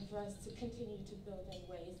important for us to continue to build in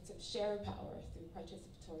ways to share power through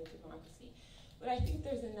participatory democracy. But I think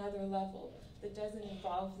there's another level that doesn't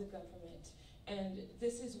involve the government, and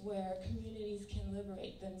this is where communities can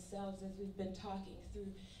liberate themselves, as we've been talking,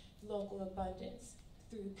 through local abundance,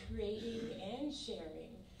 through creating and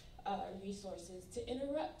sharing resources to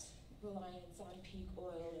interrupt reliance on peak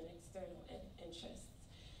oil and external interests.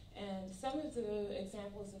 And some of the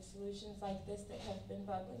examples of solutions like this that have been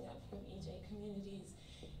bubbling up from EJ communities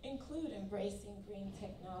include embracing green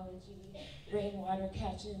technology, rainwater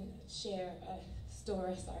catch and store,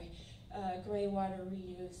 graywater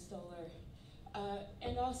reuse, solar,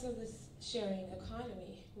 and also this sharing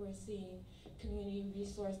economy. We're seeing community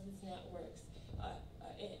resources networks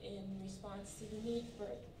in response to the need for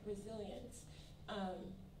resilience.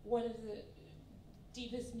 One of the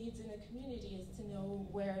deepest needs in a community is to know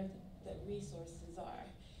where the resources are.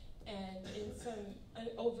 And in some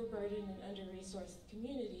overburdened and under-resourced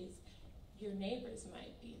communities, your neighbors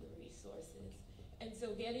might be the resources. And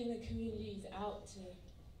so getting the communities out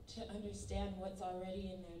to understand what's already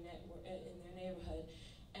in their network, in their neighborhood,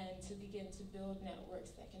 and to begin to build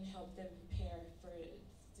networks that can help them prepare for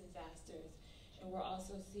disasters. And we're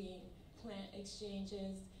also seeing plant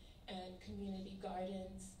exchanges and community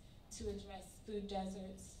gardens to address food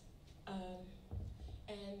deserts.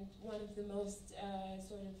 And one of the most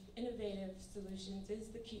sort of innovative solutions is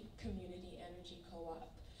the community energy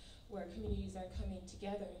co-op, where communities are coming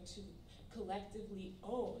together to collectively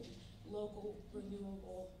own local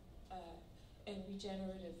renewable and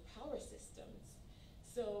regenerative power systems.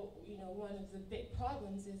 So, one of the big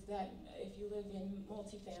problems is that if you live in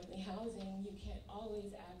multifamily housing, you can't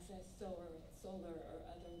always access solar or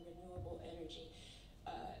other renewable energy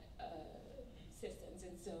systems.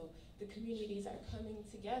 And so the communities are coming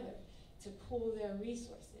together to pool their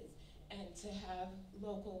resources and to have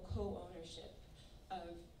local co-ownership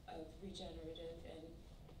of regenerative and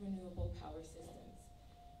renewable power systems.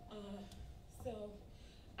 So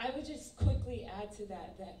I would just quickly add to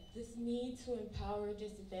that this need to empower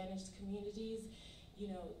disadvantaged communities,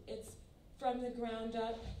 it's from the ground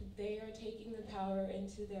up. They are taking the power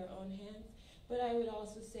into their own hands. But I would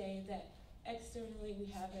also say that externally we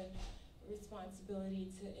have a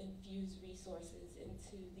responsibility to infuse resources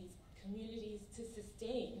into these communities to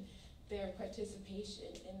sustain their participation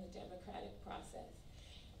in the democratic process,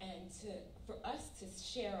 and for us to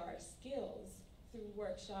share our skills through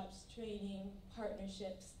workshops, training,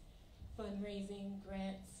 partnerships, fundraising,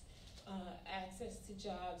 grants, access to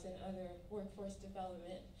jobs and other workforce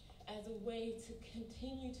development as a way to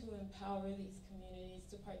continue to empower these communities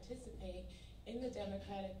to participate in the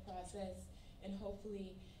democratic process, and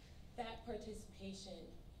hopefully that participation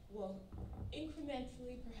will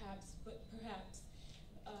incrementally perhaps, but perhaps,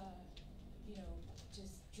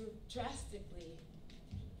 just drastically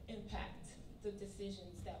impact the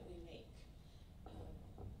decisions that we make.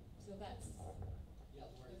 So that's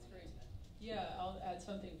great. Yeah, I'll add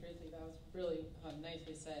something briefly. That was really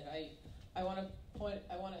nicely said. I want to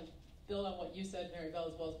build on what you said, Marybelle,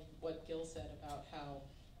 as well as what Gil said about how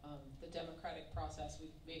the democratic process,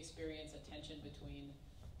 we experience a tension between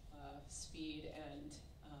speed and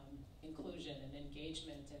inclusion and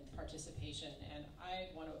engagement and participation. And I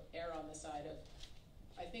want to err on the side of,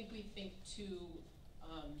 I think we think too,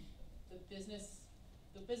 the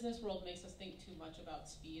business world makes us think too much about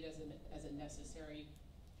speed as a necessary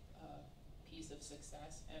piece of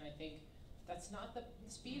success. And I think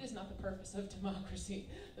speed is not the purpose of democracy.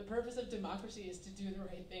 The purpose of democracy is to do the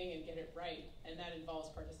right thing and get it right, and that involves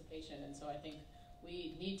participation. And so I think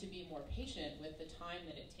we need to be more patient with the time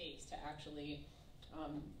that it takes to actually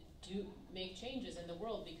make changes in the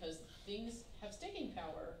world, because things have staying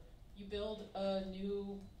power. You build a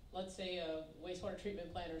new, let's say a wastewater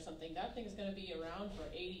treatment plant or something, that thing's going to be around for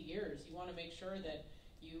 80 years. You want to make sure that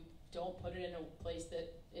you don't put it in a place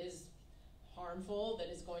that is harmful, that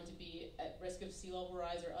is going to be at risk of sea level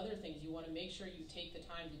rise or other things. You want to make sure you take the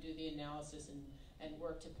time to do the analysis and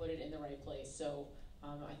work to put it in the right place. So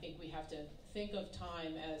I think we have to think of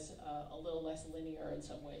time as a little less linear in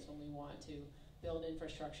some ways when we want to build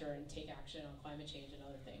infrastructure and take action on climate change and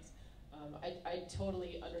other things. I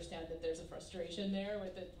totally understand that there's a frustration there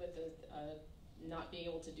with the not being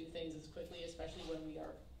able to do things as quickly, especially when we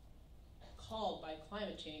are called by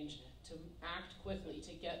climate change to act quickly,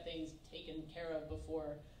 to get things taken care of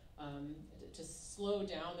before, to slow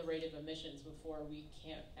down the rate of emissions before we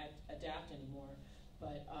can't adapt anymore.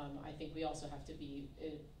 But I think we also have to be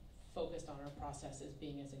focused on our process as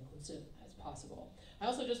being as inclusive as possible. I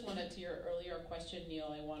also just wanted, to your earlier question,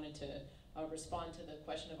 Neal, I wanted to respond to the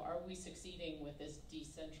question of, are we succeeding with this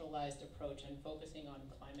decentralized approach and focusing on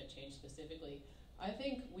climate change specifically? I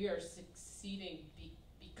think we are succeeding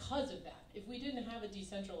because of that. If we didn't have a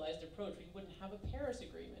decentralized approach, we wouldn't have a Paris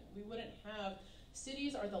Agreement. We wouldn't have,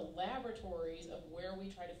 cities are the laboratories of where we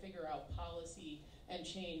try to figure out policy and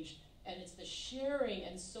change. And it's the sharing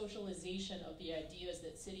and socialization of the ideas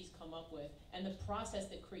that cities come up with and the process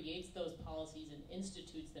that creates those policies and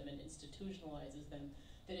institutes them and institutionalizes them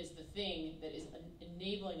that is the thing that is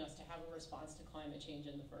enabling us to have a response to climate change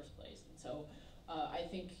in the first place. And so I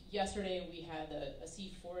think yesterday we had a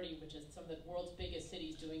C40, which is some of the world's biggest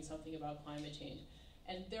cities doing something about climate change.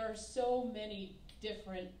 And there are so many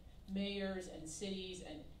different mayors and cities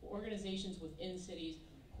and organizations within cities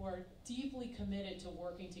who are deeply committed to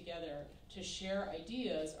working together to share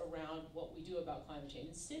ideas around what we do about climate change.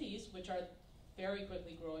 And cities, which are very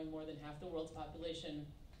quickly growing, more than half the world's population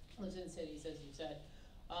lives in cities, as you said,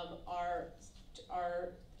 are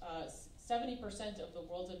 70% of the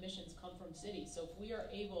world's emissions come from cities. So if we are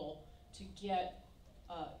able to get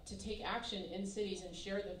to take action in cities and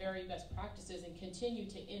share the very best practices and continue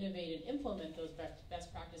to innovate and implement those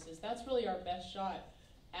best practices, that's really our best shot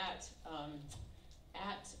at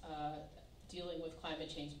dealing with climate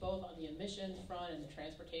change, both on the emissions front and the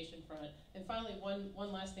transportation front. And finally,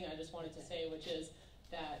 one last thing I just wanted to say, which is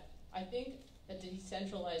that I think a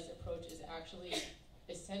decentralized approach is actually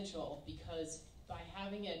essential, because by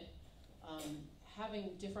having it, having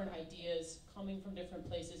different ideas coming from different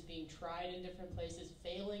places, being tried in different places,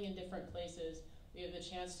 failing in different places, we have the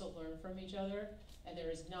chance to learn from each other, and there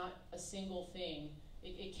is not a single thing.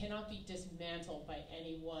 It cannot be dismantled by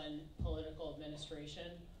any one political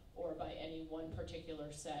administration or by any one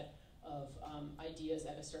particular set of ideas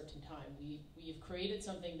at a certain time. We've created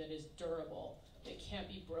something that is durable. It can't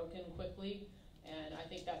be broken quickly, and I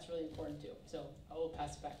think that's really important too. So I will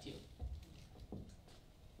pass it back to you.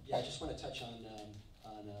 Yeah, I just want to touch on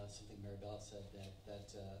something Marybelle said,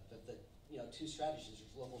 that two strategies.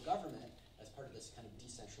 There's local government as part of this kind of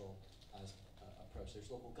decentralized approach.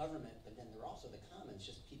 There's local government, but then there are also the commons,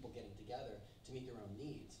 just people getting together to meet their own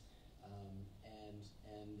needs.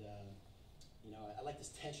 I like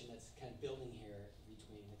this tension that's kind of building here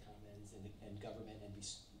between the commons and government, and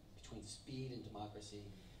between speed and democracy.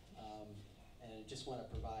 And I just want to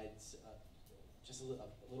provide just a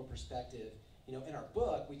little perspective. In our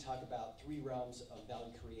book, we talk about 3 realms of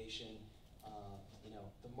value creation,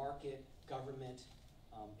 the market, government,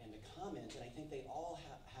 and the commons, and I think they all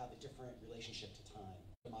have a different relationship to time.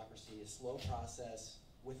 Democracy is a slow process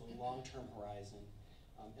with a long-term horizon.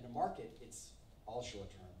 In a market, it's all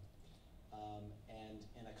short-term. And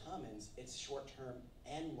in a commons, it's short-term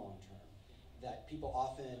and long-term, that people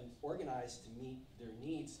often organize to meet their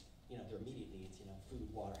needs, their immediate needs, food,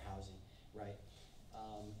 water, housing, right?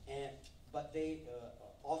 But they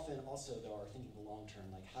often also, though, are thinking the long term,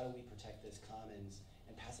 like how do we protect this commons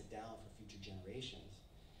and pass it down for future generations?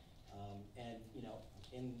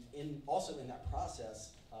 Also in that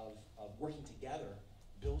process of working together,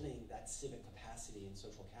 building that civic capacity and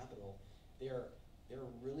social capital, they're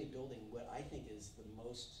really building what I think is the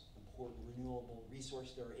most important renewable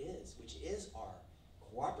resource there is, which is our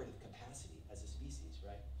cooperative capacity as a species,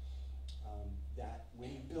 right? that when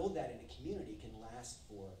you build that in a community, can last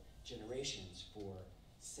for generations, for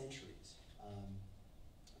centuries.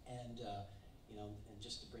 You know, and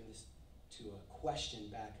just to bring this to a question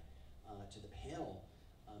back to the panel,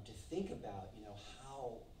 to think about, you know,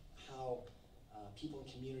 how people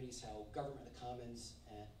in communities, how government, the commons,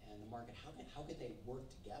 and the market, how could they work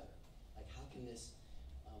together? Like, how can this?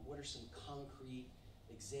 What are some concrete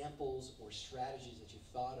examples or strategies that you've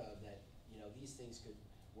thought of that, you know, these things could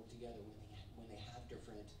work together when they have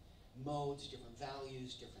different modes, different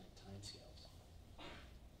values, different timescales?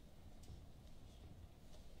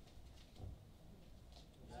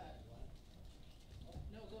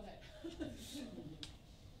 No, go ahead.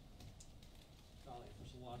 Golly,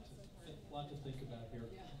 there's a lot to think about here.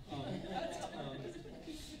 Yeah.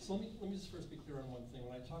 So let me just first be clear on one thing.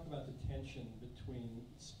 When I talk about the tension between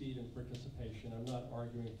speed and participation, I'm not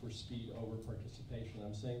arguing for speed over participation.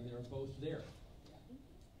 I'm saying they are both there.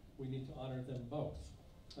 We need to honor them both.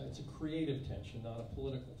 It's a creative tension, not a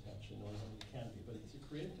political tension, or it can be, but it's a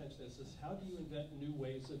creative tension that says, how do you invent new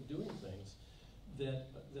ways of doing things that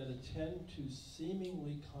attend to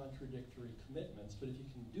seemingly contradictory commitments? But if you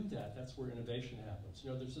can do that, that's where innovation happens.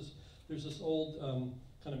 You know, there's this old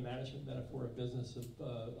kind of management metaphor of business of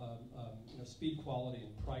you know, speed, quality,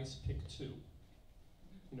 and price. Pick two.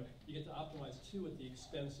 You know, you get to optimize two at the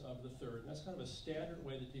expense of the third. And that's kind of a standard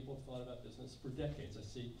way that people have thought about business for decades. I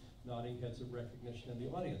see nodding heads of recognition in the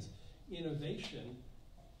audience. Innovation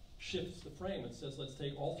shifts the frame and says, let's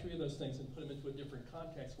take all three of those things and put them into a different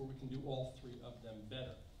context where we can do all three of them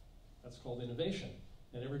better. That's called innovation.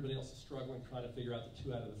 And everybody else is struggling trying to figure out the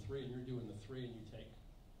two out of the three, and you're doing the three, and you take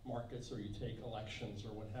markets or you take elections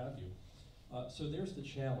or what have you. So there's the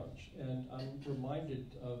challenge. And I'm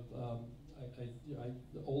reminded of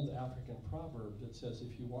the old African proverb that says,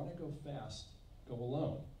 if you want to go fast, go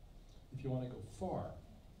alone. If you want to go far,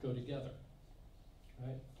 go together,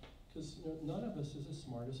 right? Because, you know, none of us is as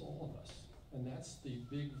smart as all of us. And that's the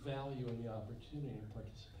big value and the opportunity in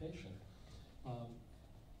participation.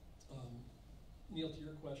 Neal, to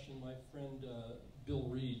your question, my friend Bill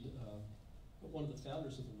Reed, one of the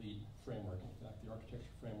founders of the LEAD framework, in fact, the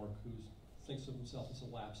architecture framework, who thinks of himself as a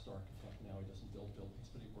lapsed architect now. He doesn't build buildings,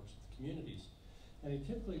 but he works with communities. And he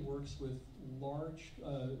typically works with large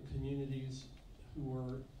communities who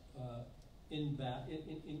are in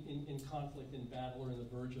conflict, in battle, or in the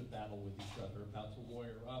verge of battle with each other, about to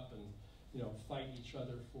lawyer up and, you know, fight each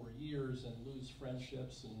other for years and lose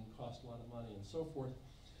friendships and cost a lot of money and so forth.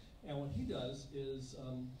 And what he does is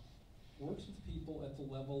works with people at the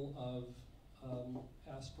level of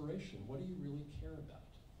aspiration. What do you really care about?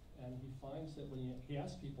 And he finds that when he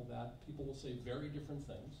asks people that, people will say very different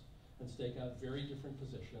things and stake out very different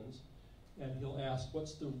positions. And he'll ask,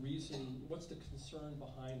 what's the reason, what's the concern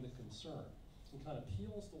behind the concern? And kind of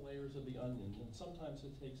peels the layers of the onion. And sometimes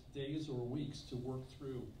it takes days or weeks to work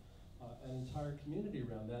through an entire community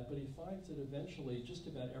around that. But he finds that eventually, just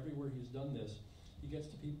about everywhere he's done this, he gets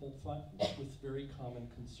to people with very common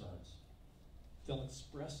concerns. They'll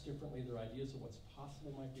express differently, their ideas of what's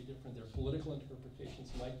possible might be different, their political interpretations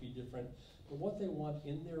might be different, but what they want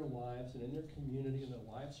in their lives and in their community and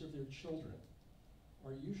the lives of their children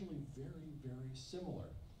are usually very, very similar.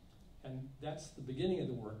 And that's the beginning of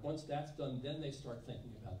the work. Once that's done, then they start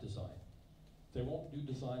thinking about design. They won't do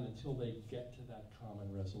design until they get to that common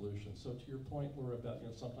resolution. So to your point, Laura, about, you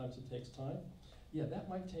know, sometimes it takes time. Yeah, that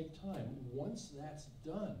might take time. Once that's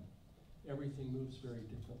done, everything moves very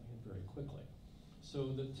differently and very quickly.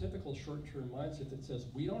 So the typical short-term mindset that says,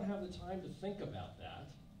 we don't have the time to think about that,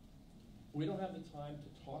 we don't have the time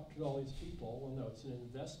to talk to all these people, well, no, it's an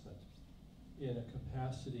investment in a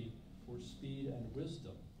capacity for speed and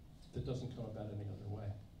wisdom that doesn't come about any other way.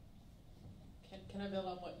 Can I build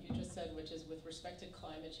on what you just said, which is with respect to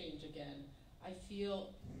climate change again? I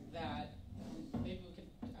feel that maybe we could,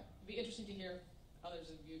 it'd be interesting to hear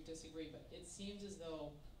others of you disagree, but it seems as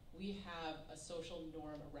though we have a social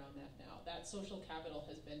norm around that now. That social capital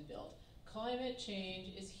has been built. Climate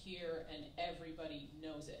change is here and everybody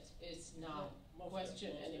knows it. It's not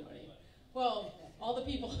question anybody. Well, all the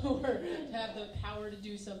people who have the power to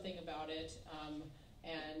do something about it,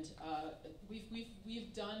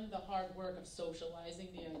 we've done the hard work of socializing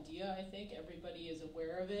the idea. I think everybody is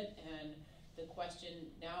aware of it, and the question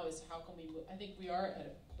now is how can we move? I think we are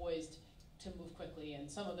poised to move quickly, and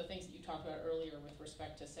some of the things that you talked about earlier with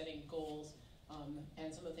respect to setting goals,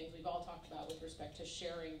 and some of the things we've all talked about with respect to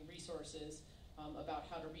sharing resources about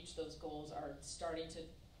how to reach those goals are starting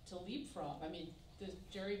to leapfrog. I mean,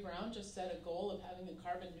 Jerry Brown just set a goal of having a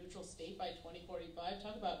carbon neutral state by 2045.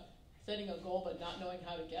 Talk about setting a goal but not knowing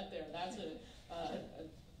how to get there. That's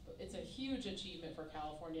it's a huge achievement for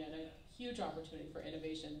California, and I huge opportunity for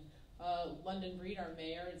innovation. London Breed, our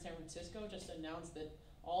mayor in San Francisco, just announced that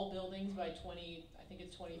all buildings by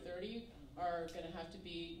 2030 are going to have to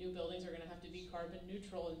be, new buildings are going to have to be carbon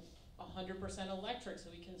neutral and 100% electric, so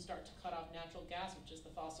we can start to cut off natural gas, which is the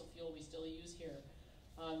fossil fuel we still use here.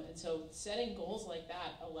 And so setting goals like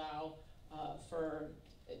that allow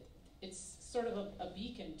it's sort of a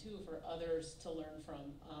beacon too for others to learn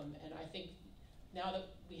from. And I think now that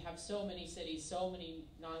we have so many cities, so many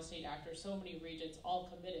non-state actors, so many regions all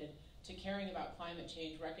committed to caring about climate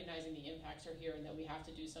change, recognizing the impacts are here and that we have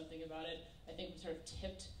to do something about it, I think we sort of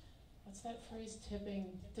tipped, what's that phrase,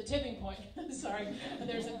 the tipping point, sorry.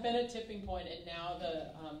 There's been a tipping point, and now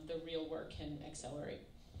the real work can accelerate.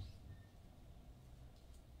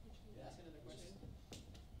 Ask another question?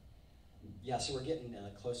 Yeah, so we're getting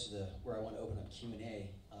close to where I want to open up Q&A.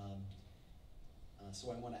 So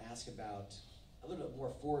I want to ask about a little bit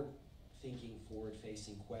more forward-thinking,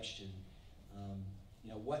 forward-facing question.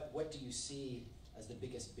 What do you see as the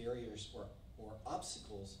biggest barriers or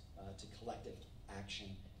obstacles to collective action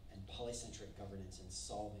and polycentric governance in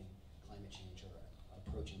solving climate change or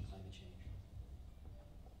approaching climate change?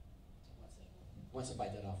 Who wants to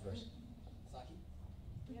bite that off first? Saki?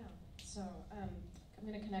 Yeah, so I'm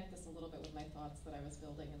going to connect this a little bit with my thoughts that I was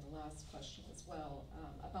building in the last question as well,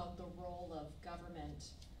 about the role of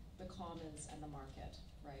government, the commons, and the market,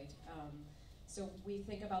 right? So we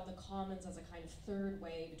think about the commons as a kind of third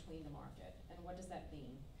way between the market. And what does that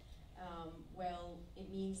mean? Well, it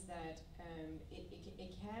means that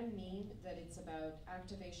it can mean that it's about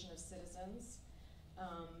activation of citizens,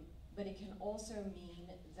 but it can also mean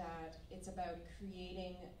that it's about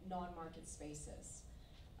creating non-market spaces.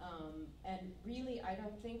 And really, I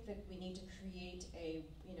don't think that we need to create a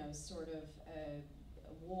sort of a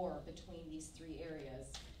war between these three areas.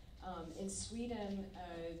 In Sweden,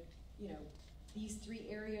 these three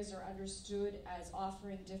areas are understood as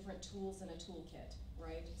offering different tools in a toolkit,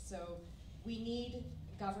 right? So we need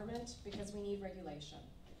government because we need regulation.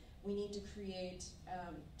 We need to create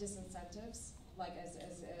disincentives, like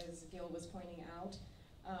as Gil was pointing out,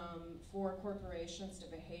 for corporations to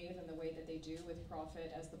behave in the way that they do, with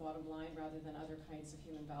profit as the bottom line rather than other kinds of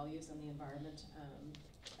human values and the environment,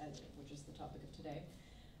 which is the topic of today.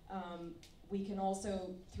 We can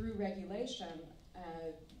also, through regulation,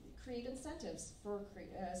 create incentives for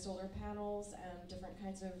solar panels and different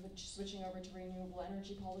kinds of switching over to renewable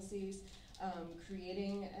energy policies,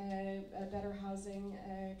 creating better housing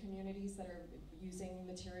communities that are using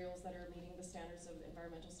materials that are meeting the standards of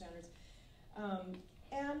environmental standards.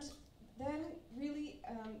 And then really,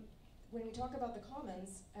 when we talk about the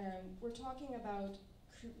commons, we're talking about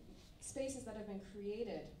spaces that have been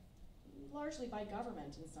created largely by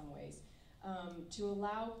government in some ways, to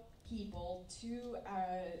allow people to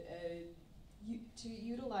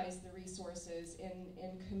utilize the resources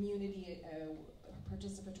in community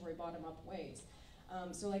participatory bottom-up ways.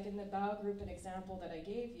 So like in the Bao group, an example that I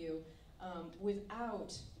gave you,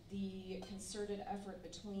 without the concerted effort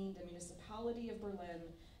between the municipality of Berlin,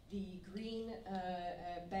 the Green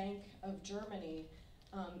Bank of Germany,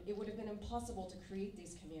 it would have been impossible to create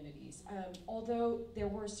these communities, although there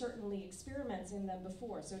were certainly experiments in them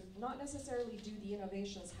before. So not necessarily do the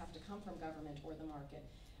innovations have to come from government or the market.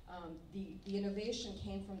 The innovation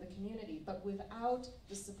came from the community, but without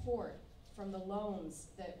the support from the loans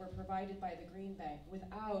that were provided by the Green Bank,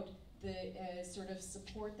 without the sort of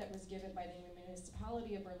support that was given by the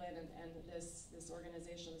municipality of Berlin and this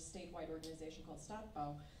organization, this statewide organization called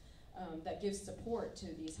Stadtbau, that gives support to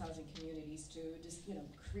these housing communities to just,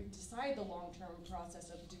 decide the long-term process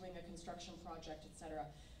of doing a construction project, et cetera,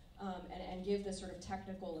 and give the sort of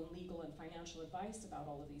technical and legal and financial advice about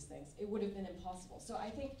all of these things. It would have been impossible. So I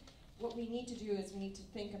think what we need to do is we need to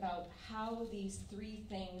think about how these three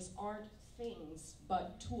things aren't things,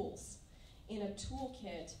 but tools in a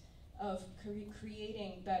toolkit of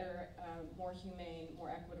creating better, more humane, more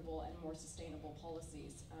equitable, and more sustainable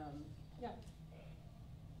policies. Yeah.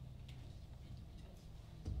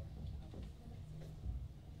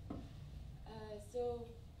 So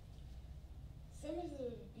some of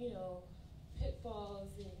the,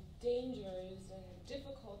 pitfalls and dangers and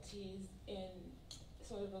difficulties in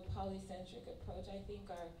sort of a polycentric approach, I think,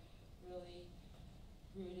 are really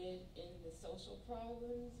rooted in the social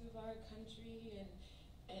problems of our country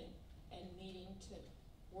and needing to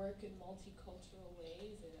work in multicultural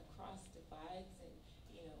ways and across divides and,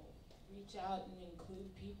 reach out and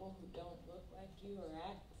include people who don't look like you or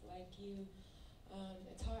act like you.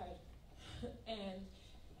 It's hard. And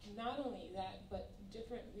not only that, but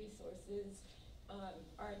different resources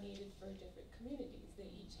are needed for different communities.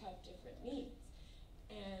 They each have different needs.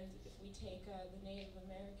 And if we take the Native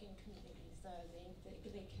American communities,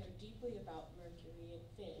 they care deeply about mercury and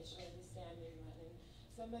fish or the salmon run, and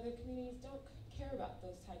some other communities don't care about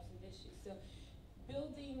those types of issues. So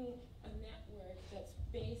building a network that's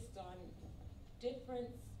based on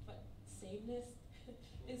difference but sameness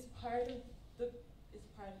is part of the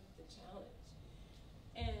challenge.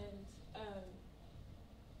 And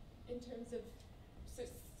in terms of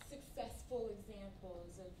successful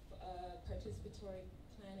examples of participatory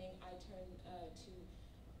planning, I turn to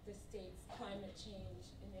the state's climate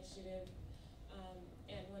change initiative,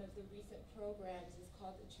 and one of the recent programs is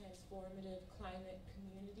called the Transformative Climate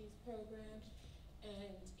Communities Program.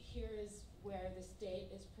 And here is where the state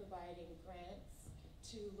is providing grants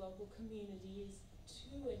to local communities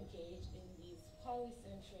to engage in these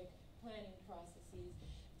polycentric planning processes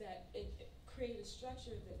that create a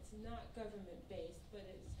structure that's not government-based, but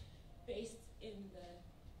is based in the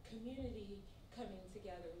community coming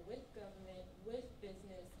together with government, with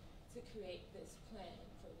business, to create this plan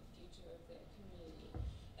for the future of their community.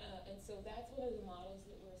 And so that's one of the models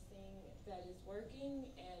that we're seeing that is working,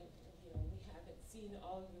 and we haven't seen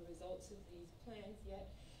all of the results of these plans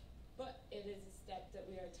yet, but it is a step that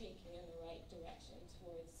we are taking in the right direction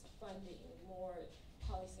towards funding more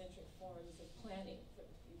polycentric forms of planning for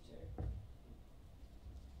the future.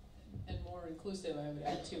 And more inclusive, I would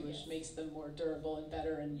add too, which Yes. makes them more durable and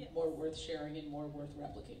better and Yes. more worth sharing and more worth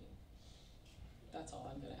replicating. That's all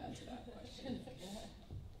I'm going to add to that question.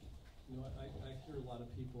 I hear a lot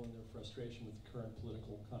of people in their frustration with the current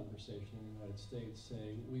political conversation in the United States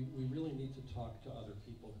saying, we really need to talk to other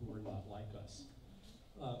people who are not like us,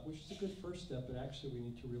 which is a good first step, but actually we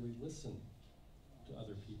need to really listen to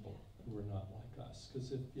other people who are not like us.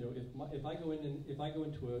 Because if I go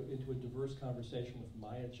into a diverse conversation with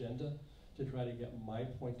my agenda to try to get my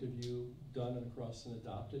point of view done and across and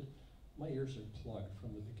adopted, my ears are plugged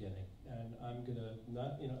from the beginning, and I'm gonna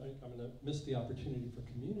miss the opportunity for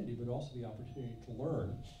community, but also the opportunity to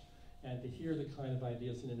learn and to hear the kind of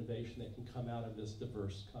ideas and innovation that can come out of this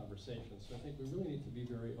diverse conversation. So I think we really need to be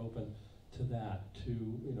very open to that,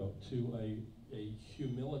 to a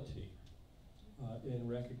humility in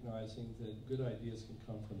recognizing that good ideas can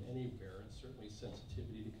come from anywhere, and certainly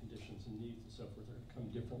sensitivity to conditions and needs and so forth are going to come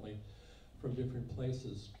differently from different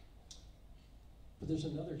places. But there's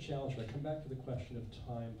another challenge. I come back to the question of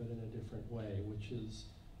time, but in a different way, which is,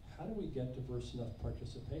 how do we get diverse enough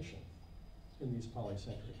participation in these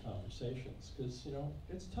polycentric conversations? Because,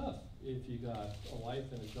 it's tough if you got a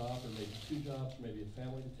life and a job, or maybe two jobs, maybe a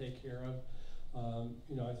family to take care of.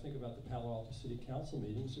 I think about the Palo Alto City Council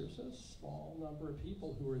meetings. There's a small number of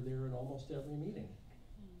people who are there at almost every meeting.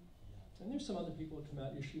 And there's some other people that come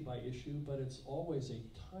out issue by issue, but it's always a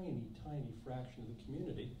tiny, tiny fraction of the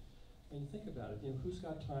community. And you think about it, who's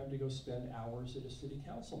got time to go spend hours at a city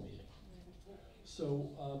council meeting? So,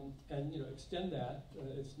 extend that.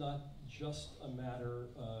 It's not just a matter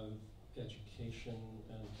of education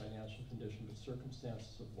and financial condition, but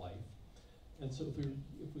circumstances of life. And so if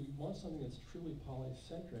we want something that's truly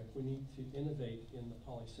polycentric, we need to innovate in the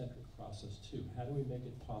polycentric process too. How do we make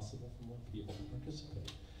it possible for more people to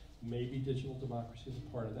participate? Maybe digital democracy is a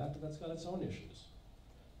part of that, but that's got its own issues.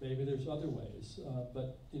 Maybe there's other ways,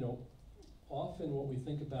 but often what we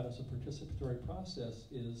think about as a participatory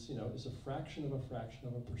process is a fraction of a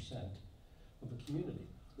percent of a community.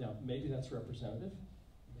 Now, maybe that's representative,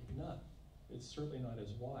 maybe not. It's certainly not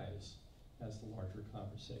as wise as the larger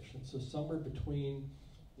conversation. So somewhere between,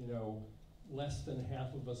 less than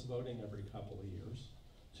half of us voting every couple of years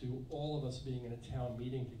to all of us being in a town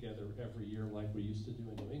meeting together every year like we used to do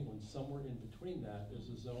in New England, somewhere in between that is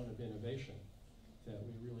a zone of innovation that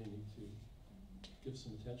we really need to give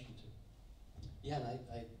some attention to. Yeah, and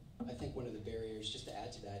I think one of the barriers, just to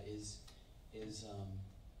add to that, is a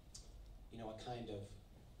kind of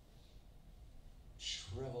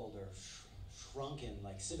shriveled or shrunken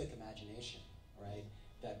civic imagination, right?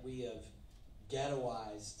 That we have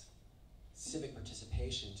ghettoized civic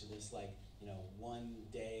participation to this 1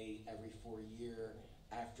 day every 4 year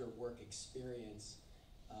after work experience,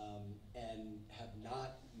 and have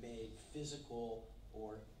not made physical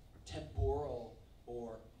or temporal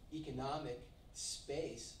or economic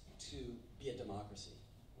space to be a democracy,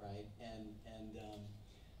 right? And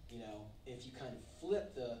if you kind of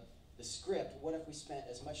flip the script, what if we spent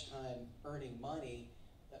as much time earning money,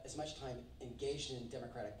 as much time engaged in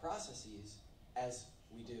democratic processes as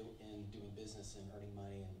we do in doing business and earning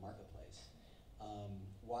money in the marketplace?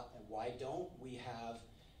 Why don't we have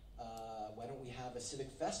a civic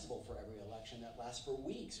festival for every election that lasts for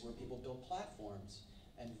weeks, where people build platforms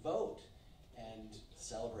and vote and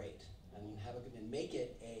celebrate and make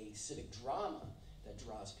it a civic drama that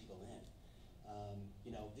draws people in.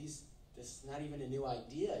 You know, this is not even a new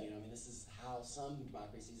idea. You know, I mean, this is how some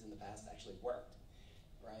democracies in the past actually worked,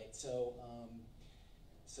 right? So,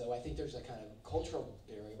 so I think there's a kind of cultural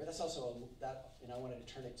barrier, but that's also and I wanted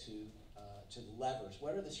to turn it to levers.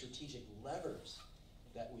 What are the strategic levers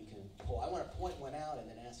that we can pull? I want to point one out and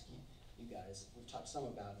then ask you guys. We've talked some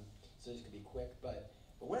about them, so this could be quick. But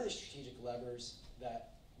one of the strategic levers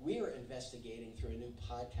that we are investigating through a new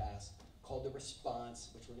podcast called The Response,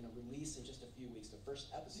 which we're going to release in just a few weeks. The first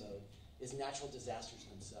episode is natural disasters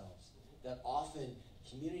themselves. That often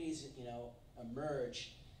communities, you know,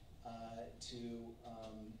 emerge to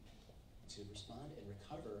respond and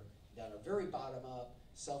recover that are very bottom up,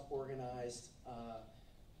 self-organized,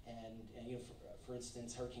 and you know, for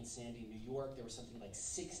instance, Hurricane Sandy in New York, there was something like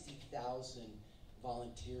 60,000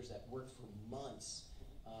 volunteers that worked for months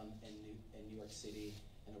in New York City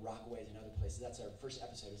and the Rockaways and other places. That's our first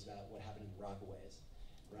episode, is about what happened in the Rockaways,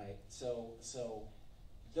 right? So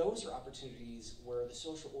those are opportunities where the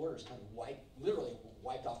social order is kind of literally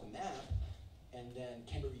wiped off the map, and then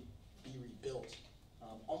can be rebuilt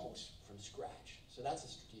almost from scratch. So that's a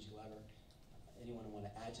strategic lever. Anyone want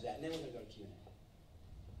to add to that? And then we're going to go to Q&A.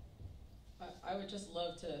 I would just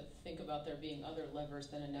love to think about there being other levers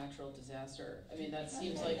than a natural disaster. I mean, that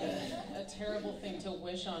seems like a terrible thing to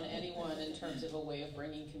wish on anyone in terms of a way of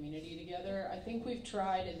bringing community together. I think we've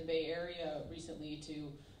tried in the Bay Area recently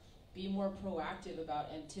to be more proactive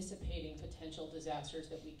about anticipating potential disasters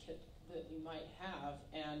that we might have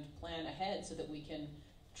and plan ahead so that we can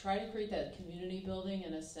try to create that community building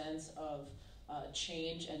and a sense of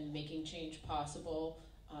change and making change possible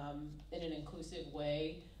in an inclusive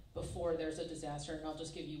way before there's a disaster. And I'll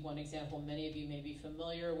just give you one example. Many of you may be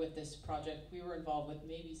familiar with this project we were involved with,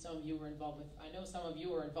 maybe some of you were involved with, I know some of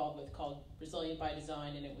you were involved with, called Resilient by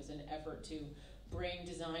Design, and it was an effort to bring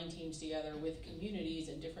design teams together with communities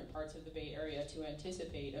in different parts of the Bay Area to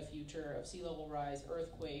anticipate a future of sea level rise,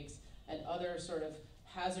 earthquakes, and other sort of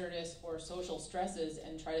hazardous or social stresses,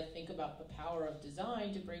 and try to think about the power of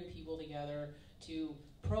design to bring people together to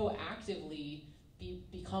proactively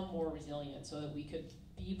become more resilient so that we could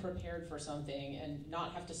be prepared for something and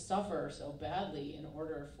not have to suffer so badly in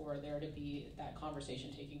order for there to be that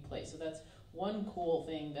conversation taking place. So that's one cool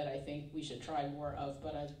thing that I think we should try more of,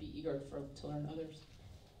 but I'd be eager to learn others.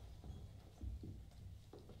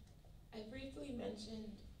 I briefly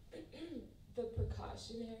mentioned the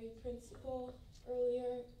precautionary principle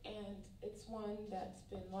earlier, and it's one that's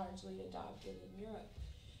been largely adopted in Europe.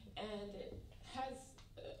 And it has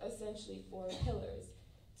essentially 4 pillars: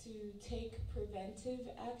 to take preventive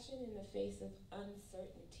action in the face of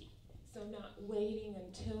uncertainty. So not waiting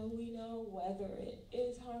until we know whether it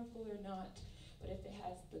is harmful or not, but if it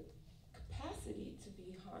has the capacity to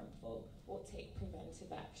be harmful, we'll take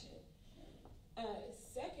preventive action.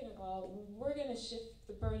 Second of all, we're going to shift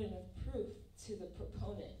the burden of proof to the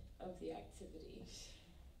proponent of the activity.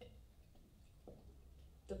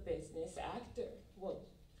 The business actor will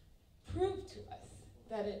prove to us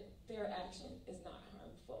that their action is not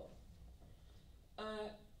harmful.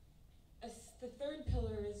 The third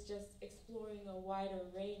pillar is just exploring a wider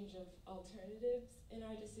range of alternatives in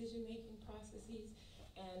our decision-making processes.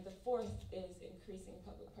 And the fourth is increasing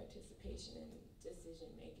public participation in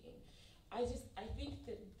decision-making. I think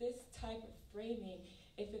that this type of framing,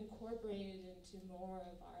 if incorporated into more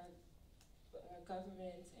of our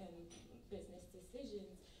government and business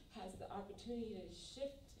decisions, has the opportunity to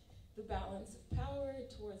shift the balance of power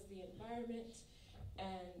towards the environment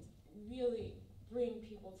and really bring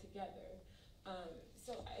people together.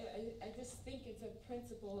 So I just think it's a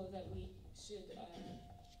principle that we should,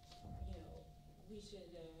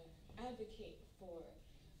 advocate for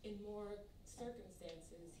in more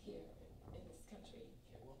circumstances here in this country.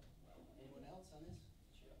 Okay, well, anyone else on this?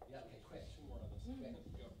 Yeah, okay, quick. 2 more on this. Quick.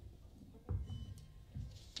 Go.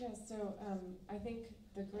 Yeah, so I think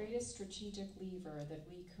the greatest strategic lever that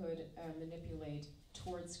we could manipulate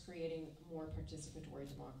towards creating more participatory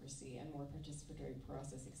democracy and more participatory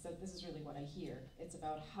processing, so this is really what I hear. It's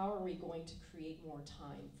about how are we going to create more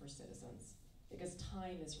time for citizens, because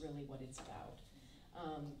time is really what it's about.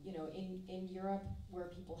 In Europe, where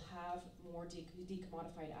people have more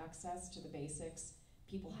decommodified access to the basics,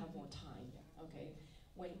 people have more time, okay?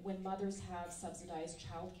 When mothers have subsidized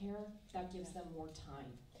childcare, that gives them more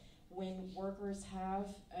time. When workers have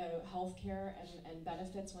health care and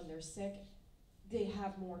benefits when they're sick, they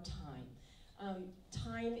have more time.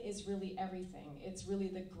 Time is really everything. It's really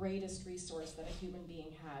the greatest resource that a human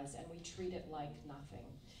being has, and we treat it like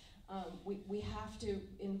nothing. We have to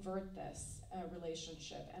invert this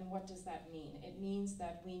relationship. And what does that mean? It means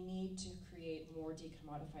that we need to create more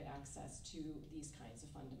decommodified access to these kinds of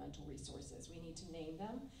fundamental resources. We need to name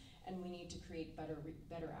them, and we need to create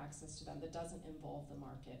better access to them that doesn't involve the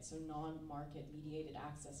market, so non-market mediated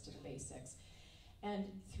access to the basics. And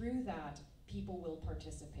through that, people will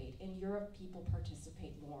participate. In Europe, people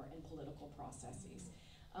participate more in political processes.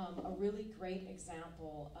 A really great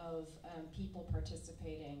example of people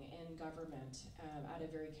participating in government at a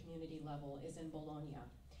very community level is in Bologna.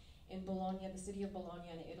 In Bologna, the city of Bologna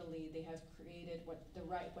in Italy, they have created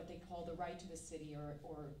what they call the right to the city,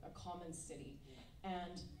 or a common city.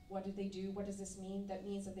 And what do they do? What does this mean? That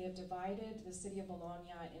means that they have divided the city of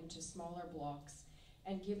Bologna into smaller blocks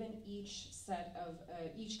and given each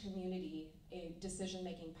community a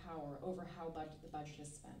decision-making power over how the budget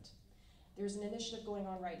is spent. There's an initiative going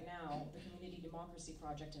on right now, the Community Democracy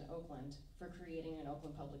Project in Oakland, for creating an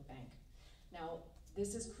Oakland Public Bank. Now,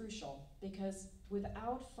 this is crucial because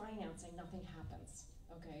without financing, nothing happens,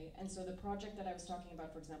 okay? And so the project that I was talking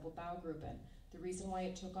about, for example, Baugruppen, the reason why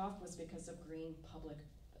it took off was because of green public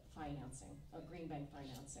financing, green bank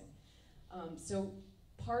financing. So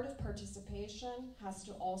part of participation has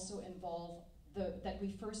to also involve that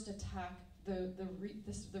we first attack the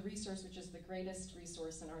resource, which is the greatest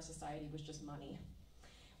resource in our society, which is money.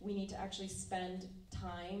 We need to actually spend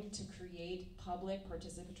time to create public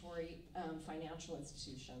participatory financial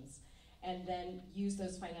institutions, and then use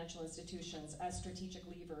those financial institutions as strategic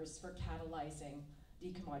levers for catalyzing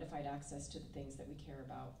decommodified access to the things that we care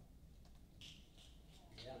about.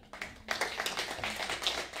 Yeah.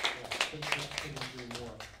 Couldn't agree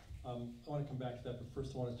more. I want to come back to that, but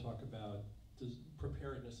first I want to talk about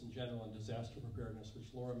preparedness in general and disaster preparedness, which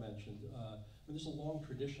Laura mentioned. There's a long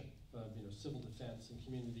tradition of civil defense and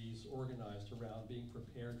communities organized around being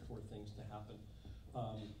prepared for things to happen.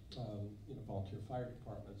 Volunteer fire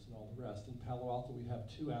departments and all the rest. In Palo Alto, we have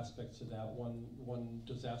two aspects of that: one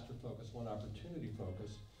disaster focus, one opportunity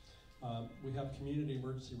focus. We have community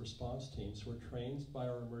emergency response teams who are trained by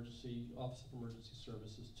our Office of Emergency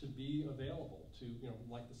Services to be available to,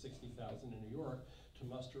 like the 60,000 in New York, to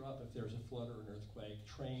muster up if there's a flood or an earthquake,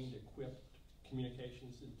 trained, equipped,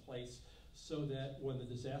 communications in place, so that when the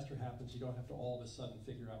disaster happens, you don't have to all of a sudden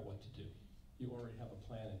figure out what to do. You already have a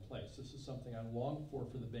plan in place. This is something I long for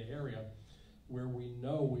the Bay Area, where we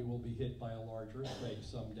know we will be hit by a large earthquake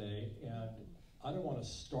someday, and I don't want to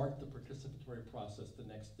start the participatory process the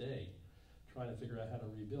next day trying to figure out how to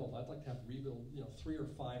rebuild. I'd like to have 3 or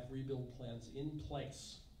 5 rebuild plans in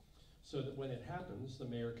place, so that when it happens, the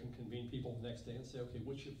mayor can convene people the next day and say, okay,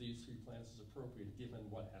 which of these 3 plans is appropriate given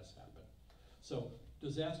what has happened? So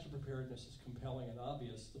disaster preparedness is compelling and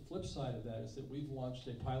obvious. The flip side of that is that we've launched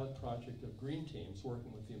a pilot project of green teams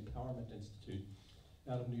working with the Empowerment Institute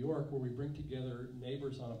out of New York, where we bring together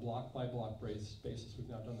neighbors on a block-by-block basis. We've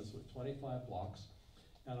now done this with 25 blocks.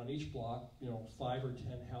 And on each block, 5 or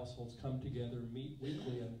 10 households come together, meet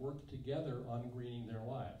weekly, and work together on greening their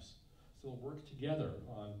lives. So they'll work together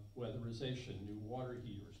on weatherization, new water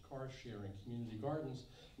heaters, car sharing, community gardens,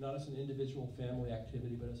 not as an individual family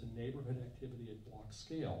activity, but as a neighborhood activity at block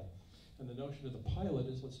scale. And the notion of the pilot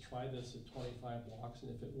is, let's try this at 25 blocks,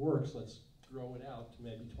 and if it works, let's grow it out to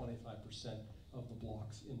maybe 25% of the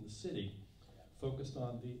blocks in the city, focused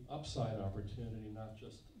on the upside opportunity, not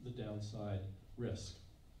just the downside risk.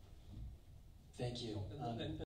 Thank you.